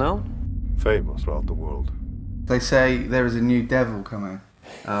 Is he well known? Famous throughout the world. They say there is a new devil coming.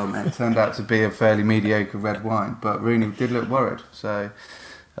 It turned out to be a fairly mediocre red wine, but Rooney did look worried, so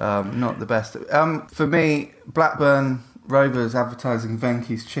not the best. For me, Blackburn Rovers advertising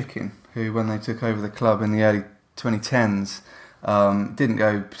Venky's Chicken, who, when they took over the club in the early 2010s, didn't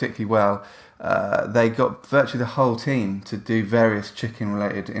go particularly well. They got virtually the whole team to do various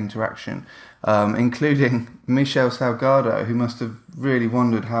chicken-related interaction, including Michel Salgado, who must have really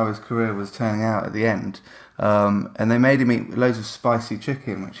wondered how his career was turning out at the end. And they made him eat loads of spicy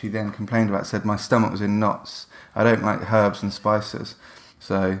chicken, which he then complained about, said, "My stomach was in knots. I don't like herbs and spices."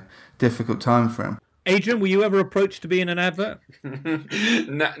 So, difficult time for him. Adrian, were you ever approached to be in an advert?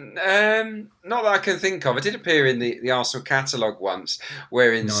 Not that I can think of. I did appear in the Arsenal catalogue once,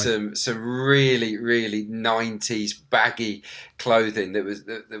 wearing some really, really 90s baggy clothing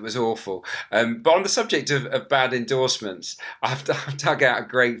that was awful. But on the subject of bad endorsements, I've dug out a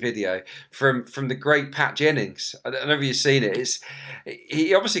great video from the great Pat Jennings. I don't know if you've seen it.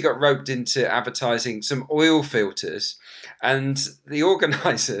 He obviously got roped into advertising some oil filters, and the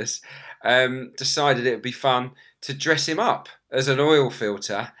organisers decided it would be fun to dress him up as an oil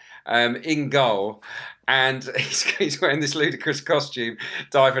filter in goal, and he's wearing this ludicrous costume,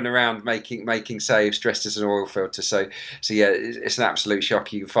 diving around making saves dressed as an oil filter. So yeah, it's an absolute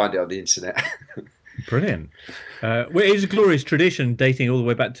shock. You can find it on the internet. Brilliant. Well, it is a glorious tradition dating all the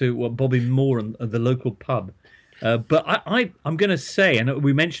way back to Bobby Moore and the local pub. But I'm going to say, and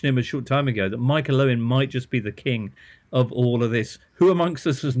we mentioned him a short time ago, that Michael Owen might just be the king of all of this. Who amongst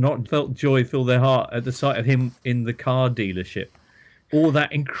us has not felt joy fill their heart at the sight of him in the car dealership? Or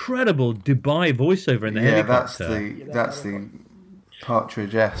that incredible Dubai voiceover in the helicopter. That's the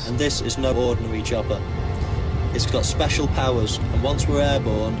Partridge-esque. And this is no ordinary chopper. It's got special powers, and once we're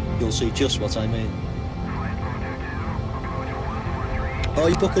airborne, you'll see just what I mean. Are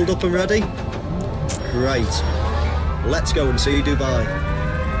you buckled up and ready? Great. Let's go and see Dubai.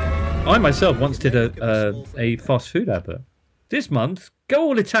 I myself once did a fast food advert. This month, go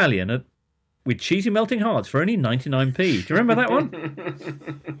all Italian with cheesy melting hearts for only 99p. Do you remember that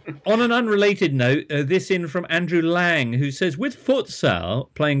one? On an unrelated note, this in from Andrew Lang, who says, with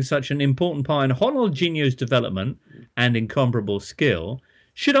futsal playing such an important part in Ronaldinho's development and incomparable skill,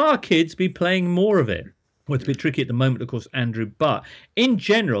 should our kids be playing more of it? Well, it's a bit tricky at the moment, of course, Andrew, but in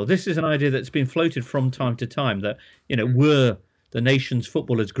general, this is an idea that's been floated from time to time that, were the nation's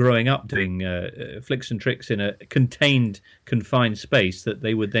footballers growing up doing flicks and tricks in a confined space, that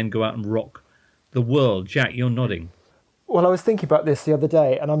they would then go out and rock the world. Jack, you're nodding. Well, I was thinking about this the other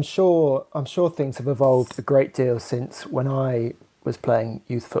day, and I'm sure things have evolved a great deal since when I was playing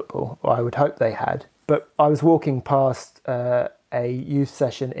youth football, or I would hope they had. But I was walking past a youth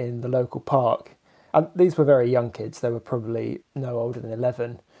session in the local park, and these were very young kids. They were probably no older than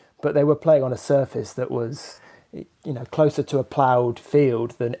 11, but they were playing on a surface that was, closer to a ploughed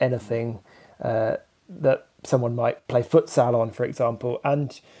field than anything that someone might play futsal on, for example.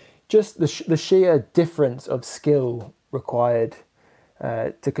 And just the sheer difference of skill required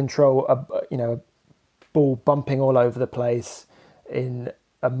to control a ball bumping all over the place in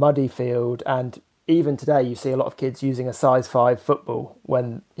a muddy field. And even today, you see a lot of kids using a size 5 football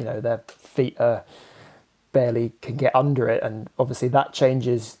when their feet barely can get under it, and obviously that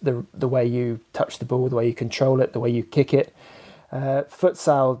changes the way you touch the ball, the way you control it, the way you kick it.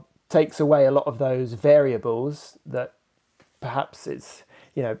 Futsal takes away a lot of those variables that perhaps it's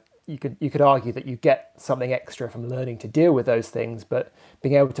you could argue that you get something extra from learning to deal with those things, but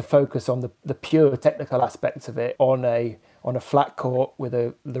being able to focus on the pure technical aspects of it on a flat court with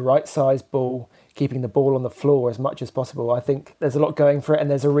the right size ball, keeping the ball on the floor as much as possible. I think there's a lot going for it, and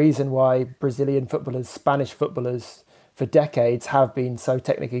there's a reason why Brazilian footballers, Spanish footballers for decades have been so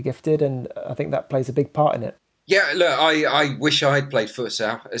technically gifted, and I think that plays a big part in it. Yeah, look, I wish I had played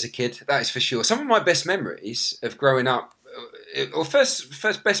futsal as a kid, that is for sure. Some of my best memories of growing up, or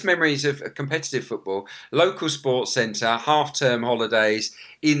first best memories of competitive football, local sports centre, half-term holidays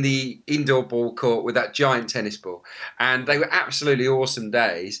in the indoor ball court with that giant tennis ball. And they were absolutely awesome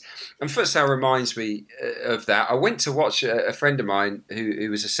days. And futsal reminds me of that. I went to watch a friend of mine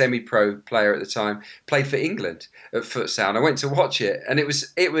who was a semi-pro player at the time, played for England at futsal. And I went to watch it, and it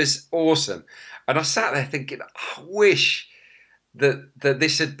was awesome. And I sat there thinking, I wish that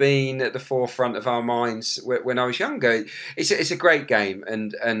this had been at the forefront of our minds when I was younger. It's a great game,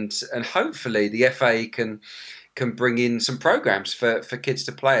 and hopefully the FA can bring in some programs for kids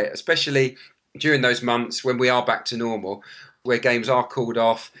to play it, especially during those months when we are back to normal, where games are called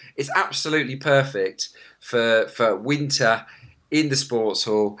off. It's absolutely perfect for winter in the sports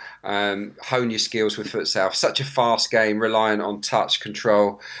hall. Hone your skills with futsal. Such a fast game, reliant on touch,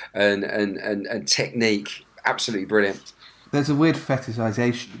 control, and technique. Absolutely brilliant. there's a weird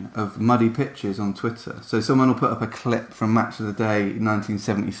fetishisation of muddy pitches on Twitter. So someone will put up a clip from Match of the Day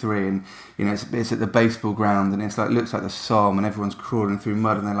 1973, and it's at the baseball ground, and looks like the Somme, and everyone's crawling through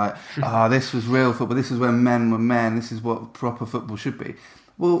mud, and they're like, this was real football. This is when men were men. This is what proper football should be.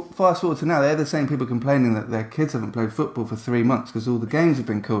 Well, fast forward to now, they're the same people complaining that their kids haven't played football for 3 months because all the games have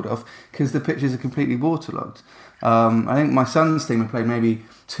been called off because the pitches are completely waterlogged. I think my son's team have played maybe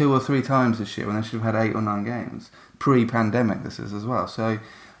 2 or 3 times this year when they should have had 8 or 9 games. Pre-pandemic, this is as well. So,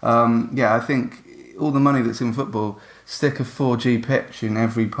 I think all the money that's in football, stick a 4G pitch in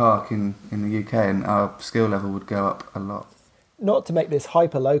every park in the UK and our skill level would go up a lot. Not to make this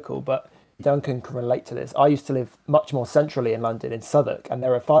hyper-local, but Duncan can relate to this. I used to live much more centrally in London, in Southwark, and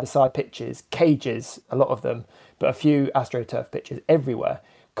there are 5-a-side pitches, cages, a lot of them, but a few AstroTurf pitches everywhere.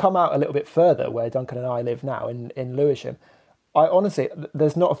 Come out a little bit further, where Duncan and I live now, in Lewisham. I honestly,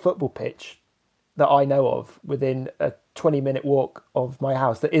 there's not a football pitch that I know of within a 20-minute walk of my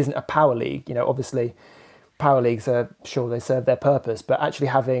house that isn't a power league. Obviously, power leagues are, sure, they serve their purpose, but actually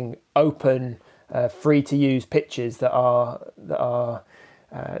having open, free-to-use pitches that are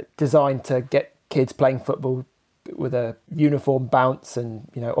designed to get kids playing football with a uniform bounce and,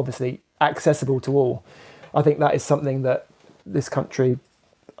 obviously accessible to all. I think that is something that this country,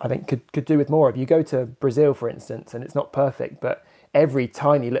 I think, could do with more of. You go to Brazil, for instance, and it's not perfect, but every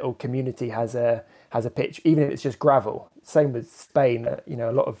tiny little community has a pitch, even if it's just gravel. Same with Spain. A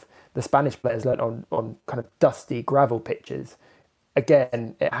lot of the Spanish players learnt on kind of dusty gravel pitches.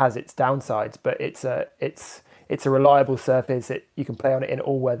 Again, it has its downsides, but it's a reliable surface. You can play on it in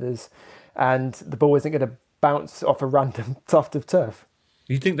all weathers, and the ball isn't going to bounce off a random tuft of turf.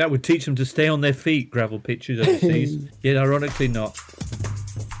 You think that would teach them to stay on their feet, gravel pitches overseas? Yet ironically not.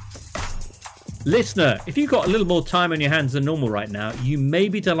 Listener, if you've got a little more time on your hands than normal right now, you may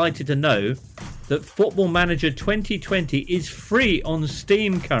be delighted to know that Football Manager 2020 is free on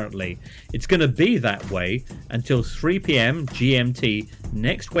Steam currently. It's going to be that way until 3 p.m. GMT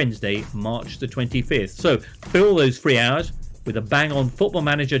next Wednesday, March the 25th. So fill those 3 hours with a bang on Football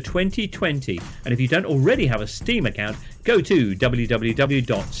Manager 2020. And if you don't already have a Steam account, go to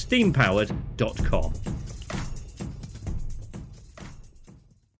www.steampowered.com.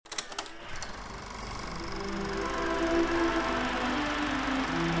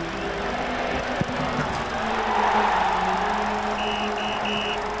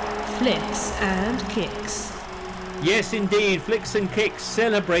 Flicks and kicks. Yes, indeed. Flicks and kicks,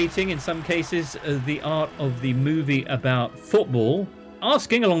 celebrating, in some cases, the art of the movie about football.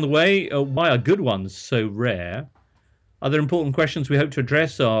 Asking along the way, why are good ones so rare? Other important questions we hope to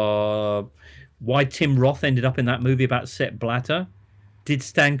address are why Tim Roth ended up in that movie about Sepp Blatter. Did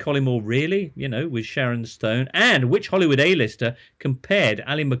Stan Collymore really, with Sharon Stone? And which Hollywood A-lister compared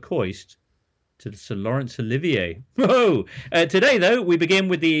Ally McCoist to Sir Laurence Olivier? Whoa! Today, though, we begin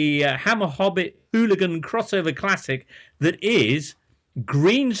with the Hammer Hobbit hooligan crossover classic that is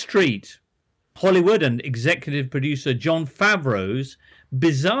Green Street. Hollywood and executive producer Jon Favreau's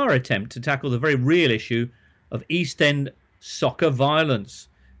bizarre attempt to tackle the very real issue of East End soccer violence.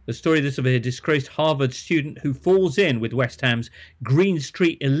 The story of a disgraced Harvard student who falls in with West Ham's Green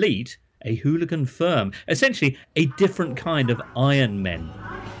Street elite, a hooligan firm, essentially a different kind of Iron Men.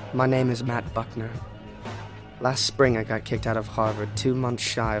 My name is Matt Buckner. Last spring I got kicked out of Harvard 2 months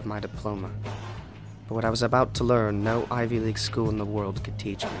shy of my diploma. But what I was about to learn, no Ivy League school in the world could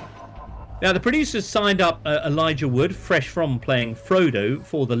teach me. Now, the producers signed up Elijah Wood, fresh from playing Frodo,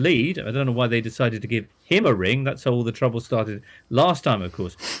 for the lead. I don't know why they decided to give him a ring. That's how all the trouble started last time, of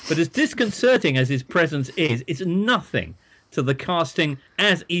course. But as disconcerting as his presence is, it's nothing to the casting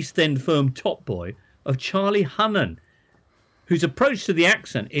as East End firm top boy of Charlie Hunnam, whose approach to the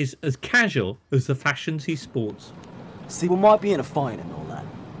accent is as casual as the fashions he sports. See, we might be in a fight and all that,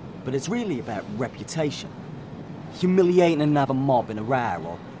 but it's really about reputation. Humiliating another mob in a row,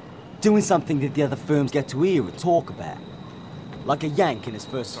 or doing something that the other firms get to hear or talk about. Like a Yank in his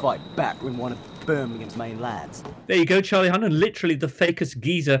first fight battering one of Birmingham's main lads. There you go, Charlie Hunnam, literally the fakest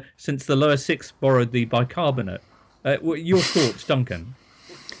geezer since the lower six borrowed the bicarbonate. Your thoughts, Duncan?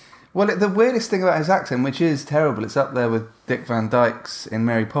 Well, the weirdest thing about his accent, which is terrible, it's up there with Dick Van Dyke's in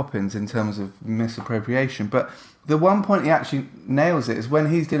Mary Poppins in terms of misappropriation, but the one point he actually nails it is when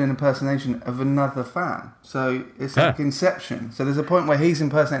he's doing an impersonation of another fan. So it's like Inception. So there's a point where he's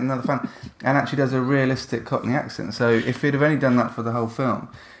impersonating another fan and actually does a realistic Cockney accent. So if he'd have only done that for the whole film,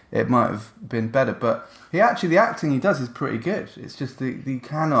 it might have been better. But the acting he does is pretty good. It's just that he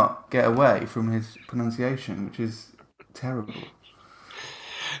cannot get away from his pronunciation, which is terrible.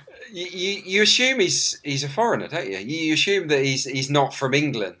 You assume he's a foreigner, don't you? You assume that he's not from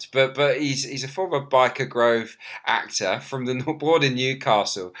England, but he's a former Biker Grove actor from the born in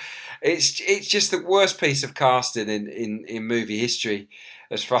Newcastle. It's just the worst piece of casting in movie history,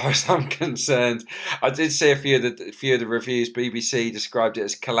 as far as I'm concerned. I did see a few of the reviews. BBC described it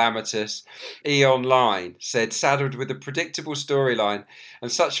as calamitous. E! Online said, saddled with a predictable storyline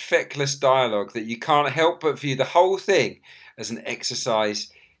and such feckless dialogue that you can't help but view the whole thing as an exercise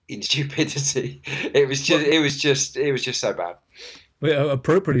in stupidity. It was just so bad. Well,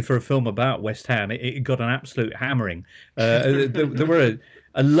 appropriately for a film about West Ham, it got an absolute hammering. There were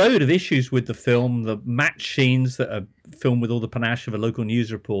a load of issues with the film, the match scenes that are filmed with all the panache of a local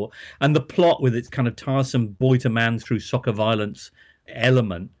news report, and the plot with its kind of tiresome boy-to-man through soccer violence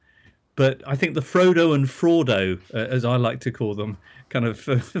element. But I think the Frodo and Fraudo, as I like to call them, kind of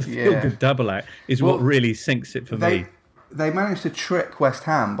feel-good double act, is what really sinks it for me. They managed to trick West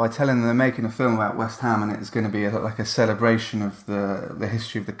Ham by telling them they're making a film about West Ham and it's going to be like a celebration of the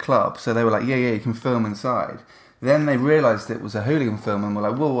history of the club. So they were like, yeah, you can film inside. Then they realised it was a hooligan film and were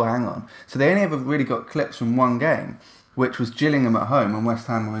like, whoa, hang on. So they only ever really got clips from one game, which was Gillingham at home, and West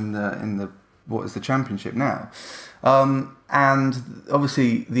Ham were in the what is the Championship now. And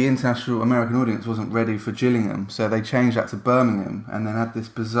obviously the international American audience wasn't ready for Gillingham, so they changed that to Birmingham and then had this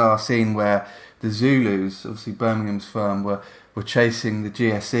bizarre scene where the Zulus, obviously Birmingham's firm, were chasing the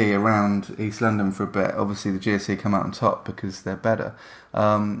GSE around East London for a bit. Obviously the GSE come out on top because they're better.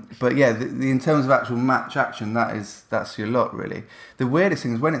 But yeah, in terms of actual match action, that's your lot really. The weirdest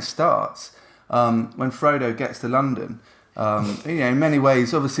thing is when it starts, when Frodo gets to London, in many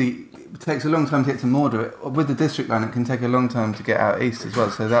ways, obviously, it takes a long time to get to Mordor. With the District Line, it can take a long time to get out east as well.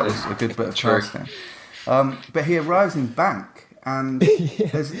 So that was a good bit of casting. But he arrives in Bank, and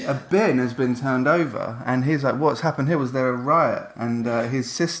there's a bin has been turned over, and he's like, "What's happened here? Was there a riot?" And his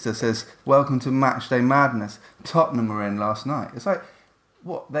sister says, "Welcome to Matchday Madness. Tottenham were in last night." It's like,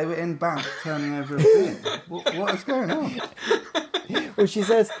 what? They were in Bank turning over a bin. What is going on? Well, she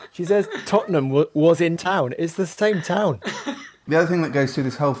says Tottenham was in town. It's the same town. The other thing that goes through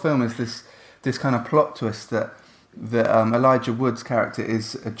this whole film is this kind of plot twist that Elijah Wood's character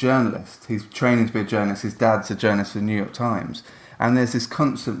is a journalist. He's training to be a journalist. His dad's a journalist for the New York Times. And there's this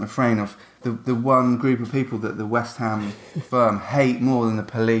constant refrain of the one group of people that the West Ham firm hate more than the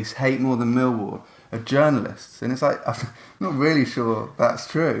police, hate more than Millwall, are journalists. And it's like, I'm not really sure that's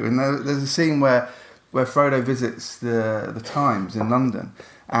true. And there's a scene where Frodo visits the Times in London,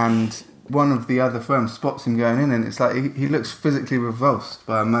 and one of the other firms spots him going in, and it's like he looks physically revulsed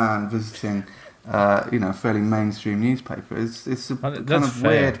by a man visiting, a fairly mainstream newspaper. It's a kind of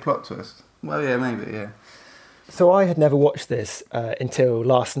weird plot twist. Well, yeah, maybe, yeah. So I had never watched this until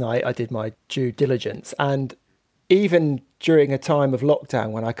last night. I did my due diligence, and even during a time of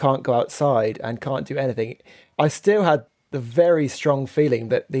lockdown when I can't go outside and can't do anything, I still had the very strong feeling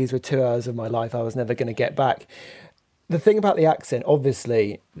that these were 2 hours of my life I was never going to get back. The thing about the accent,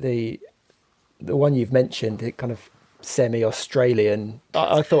 obviously, the one you've mentioned, it kind of semi-Australian.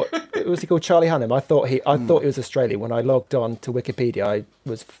 I thought, was he called Charlie Hunnam? I thought he was Australian. When I logged on to Wikipedia, I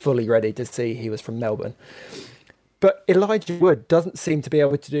was fully ready to see he was from Melbourne. But Elijah Wood doesn't seem to be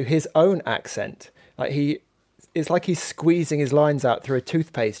able to do his own accent. It's like he's squeezing his lines out through a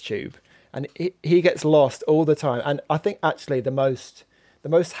toothpaste tube. And he gets lost all the time. And I think actually the most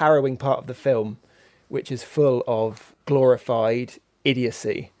harrowing part of the film, which is full of glorified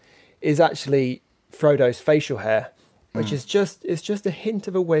idiocy, is actually Frodo's facial hair, which is just a hint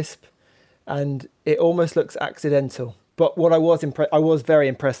of a wisp, and it almost looks accidental. But what I was very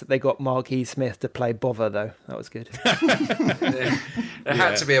impressed that they got Mark E. Smith to play Bother, though. That was good. There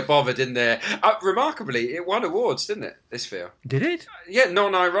had to be a Bother, didn't there? Remarkably, it won awards, didn't it, this film? Did it? Yeah,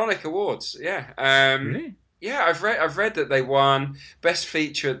 non-ironic awards, yeah. Really? Yeah, I've read that they won Best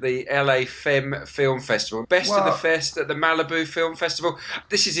Feature at the LA Film Festival, Best of the Fest at the Malibu Film Festival.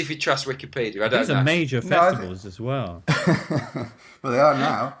 This is if you trust Wikipedia. I don't know. These are major festivals as well. Well, they are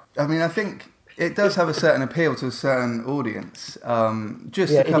now. I mean, I think it does have a certain appeal to a certain audience.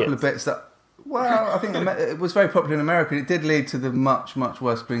 Just a couple of bits that... Well, I think it was very popular in America. It did lead to the much, much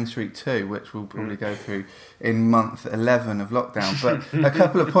worse Green Street 2, which we'll probably go through in month 11 of lockdown. But a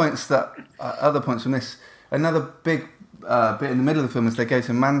couple of points other points from this... Another big bit in the middle of the film is they go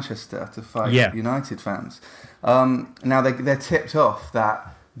to Manchester to fight United fans. Now they're tipped off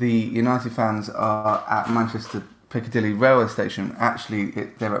that the United fans are at Manchester Piccadilly railway station. Actually,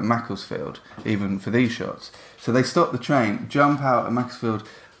 they're at Macclesfield, even for these shots. So they stop the train, jump out at Macclesfield.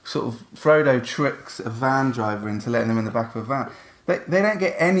 Sort of Frodo tricks a van driver into letting them in the back of a van. they don't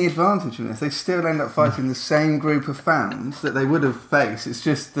get any advantage from this. They still end up fighting the same group of fans that they would have faced. It's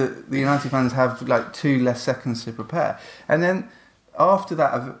just that the United fans have like 2 less seconds to prepare. And then after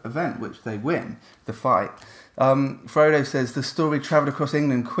that event, which they win, the fight, Frodo says the story travelled across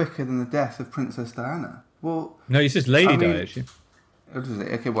England quicker than the death of Princess Diana. Well, no, he says Lady Di, actually. What does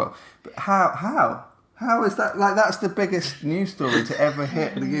it? Okay, well, but how is that? Like, that's the biggest news story to ever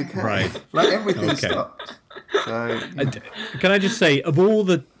hit the UK. Right. Like, everything stopped. So, can I just say, of all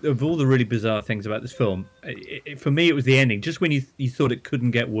the really bizarre things about this film, for me it was the ending. Just when you thought it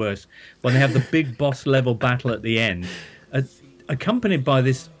couldn't get worse, when they have the big boss level battle at the end, accompanied by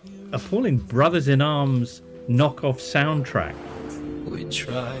this appalling Brothers in Arms knockoff soundtrack. We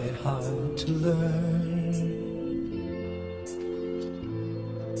try hard to learn,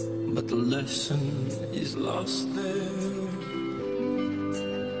 but the lesson is lost there.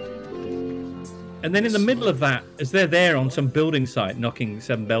 And then in the middle of that, as they're there on some building site knocking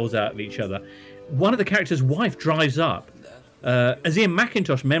 7 bells out of each other, one of the characters' wife drives up. As Ian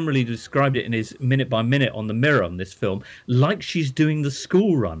McIntosh memorably described it in his minute by minute on the Mirror on this film, like she's doing the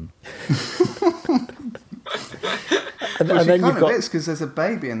school run. and then you've got, it's because there's a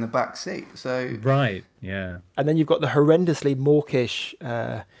baby in the back seat. So right, yeah. And then you've got the horrendously mawkish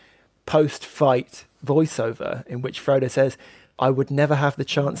post-fight voiceover in which Frodo says, "I would never have the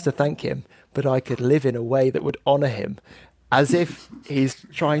chance to thank him, but I could live in a way that would honour him," as if he's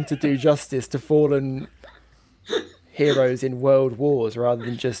trying to do justice to fallen heroes in world wars rather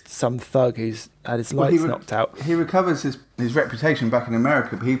than just some thug who's had his lights knocked out. He recovers his reputation back in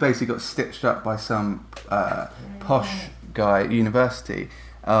America, but he basically got stitched up by some posh guy at university,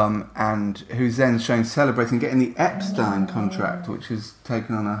 and who's then shown celebrating getting the Epstein contract, which is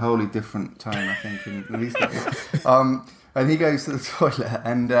taken on a wholly different tone, I think, in these days. And he goes to the toilet,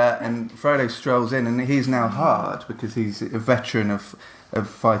 and Frodo strolls in, and he's now hard because he's a veteran of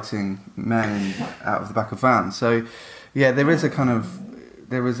fighting men out of the back of vans. So, yeah, there is a kind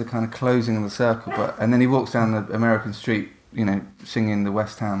of closing of the circle. And then he walks down the American street, singing the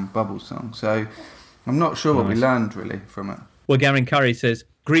West Ham Bubbles song. So, I'm not sure what we learned really from it. Well, Gavin Curry says,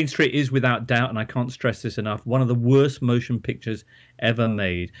 Green Street is without doubt, and I can't stress this enough, one of the worst motion pictures ever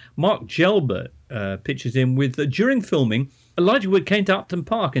made. Mark Gelbert pitches in with, during filming, Elijah Wood came to Upton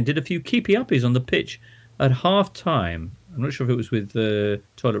Park and did a few keepy-uppies on the pitch at half-time. I'm not sure if it was with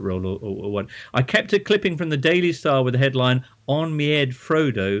toilet roll or what. I kept a clipping from the Daily Star with the headline, "On me Ed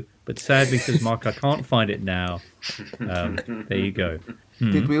Frodo," but sadly, says Mark, I can't find it now. There you go.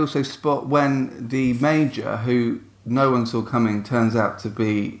 Did we also spot when the Major, who no one saw coming, turns out to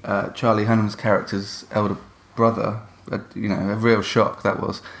be Charlie Hunnam's character's elder brother? A real shock that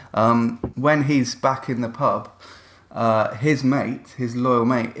was. When he's back in the pub, his loyal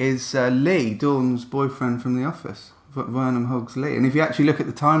mate, is Lee, Dawn's boyfriend from The Office, Vernon Hoggs Lee. And if you actually look at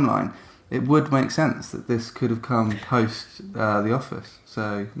the timeline, it would make sense that this could have come post The Office.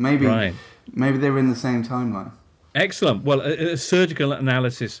 So maybe they're in the same timeline. Excellent. Well, a surgical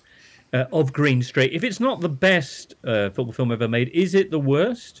analysis of Green Street. If it's not the best football film ever made, is it the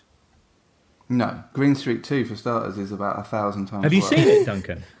worst? No. Green Street 2, for starters, is about 1,000 times Have you worse. seen it,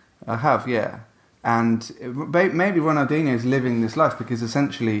 Duncan? I have, yeah. And maybe Ronaldinho is living this life because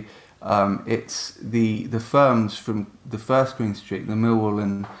essentially it's the firms from the first Green Street, the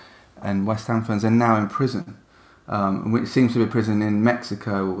Millwall and West Ham firms, are now in prison, which seems to be a prison in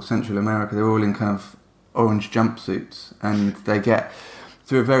Mexico or Central America. They're all in kind of orange jumpsuits, and they get,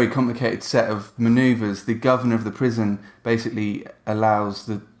 through a very complicated set of manoeuvres, the governor of the prison basically allows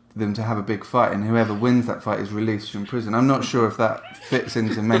them to have a big fight, and whoever wins that fight is released from prison. I'm not sure if that fits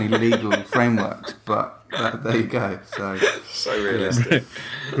into many legal frameworks, but there you go. So realistic.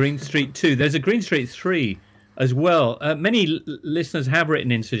 Green Street 2. There's a Green Street 3 as well. Many listeners have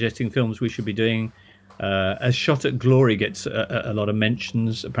written in suggesting films we should be doing. As Shot at Glory gets a lot of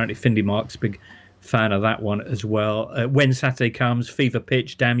mentions. Apparently Finley Mark's a big fan of that one as well. When Saturday Comes, Fever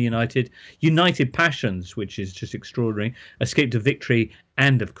Pitch, Damn United, United Passions, which is just extraordinary, Escape to Victory,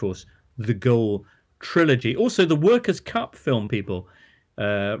 and of course the Goal trilogy. Also the Workers' Cup film people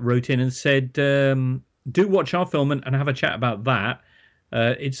wrote in and said, do watch our film and have a chat about that.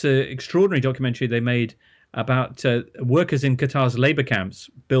 It's an extraordinary documentary they made about workers in Qatar's labour camps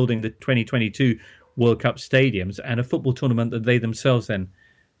building the 2022 World Cup stadiums and a football tournament that they themselves then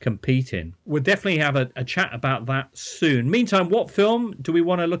compete in. We'll definitely have a chat about that soon. Meantime, what film do we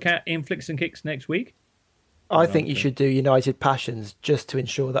want to look at in Flicks and Kicks next week? I think you should do United Passions just to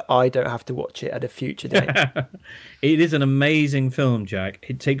ensure that I don't have to watch it at a future date. It is an amazing film, Jack.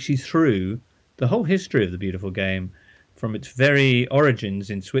 It takes you through the whole history of the beautiful game, from its very origins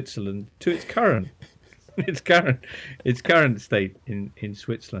in Switzerland to its current its current state in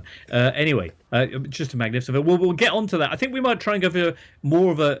Switzerland. Anyway, just a magnificent film. We'll get onto that. I think we might try and go for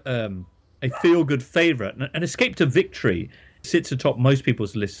more of a feel-good favourite. An Escape to Victory sits atop most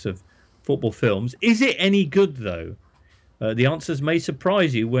people's lists of football films. Is it any good, though? The answers may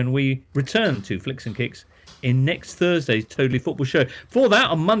surprise you when we return to Flicks and Kicks in next Thursday's Totally Football Show. For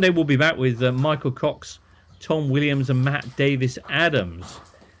that, on Monday, we'll be back with Michael Cox, Tom Williams and Matt Davis-Adams.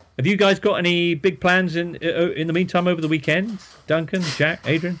 Have you guys got any big plans in the meantime over the weekend? Duncan, Jack,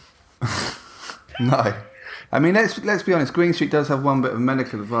 Adrian? No. I mean, let's be honest. Green Street does have one bit of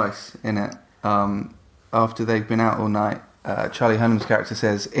medical advice in it. After they've been out all night, Charlie Hunnam's character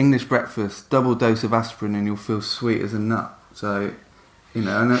says, English breakfast, double dose of aspirin and you'll feel sweet as a nut. So,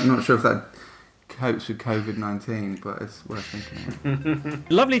 I'm not sure if that copes with COVID-19, but it's worth thinking.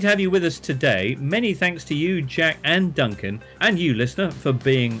 Lovely to have you with us today. Many thanks to you, Jack and Duncan, and you, listener, for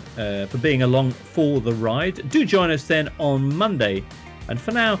being along for the ride. Do join us then on Monday. And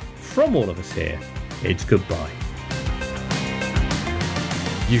for now, from all of us here, it's goodbye.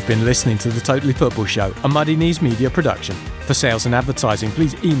 You've been listening to The Totally Football Show, a Muddy Knees Media production. For sales and advertising,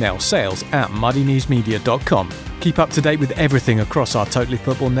 please email sales@muddykneesmedia.com. Keep up to date with everything across our Totally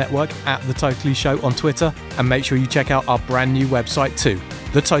Football network at The Totally Show on Twitter, and make sure you check out our brand new website too,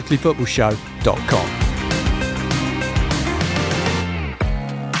 thetotallyfootballshow.com.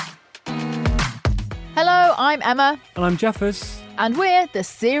 Hello, I'm Emma. And I'm Jeffers. And we're the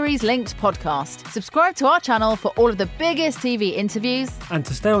Series Linked podcast. Subscribe to our channel for all of the biggest TV interviews. And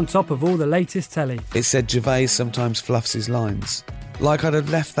to stay on top of all the latest telly. It said Gervais sometimes fluffs his lines. Like I'd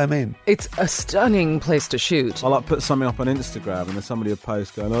have left them in. It's a stunning place to shoot. I like put something up on Instagram and then somebody would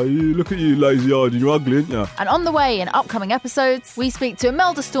post going, oh, you look at you lazy-eyed and you're ugly, aren't you? And on the way in upcoming episodes, we speak to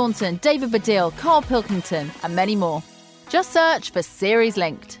Imelda Staunton, David Baddiel, Carl Pilkington and many more. Just search for Series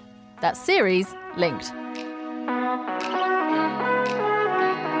Linked. That's Series Linked.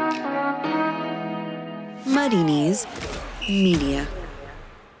 Muddy Knees Media.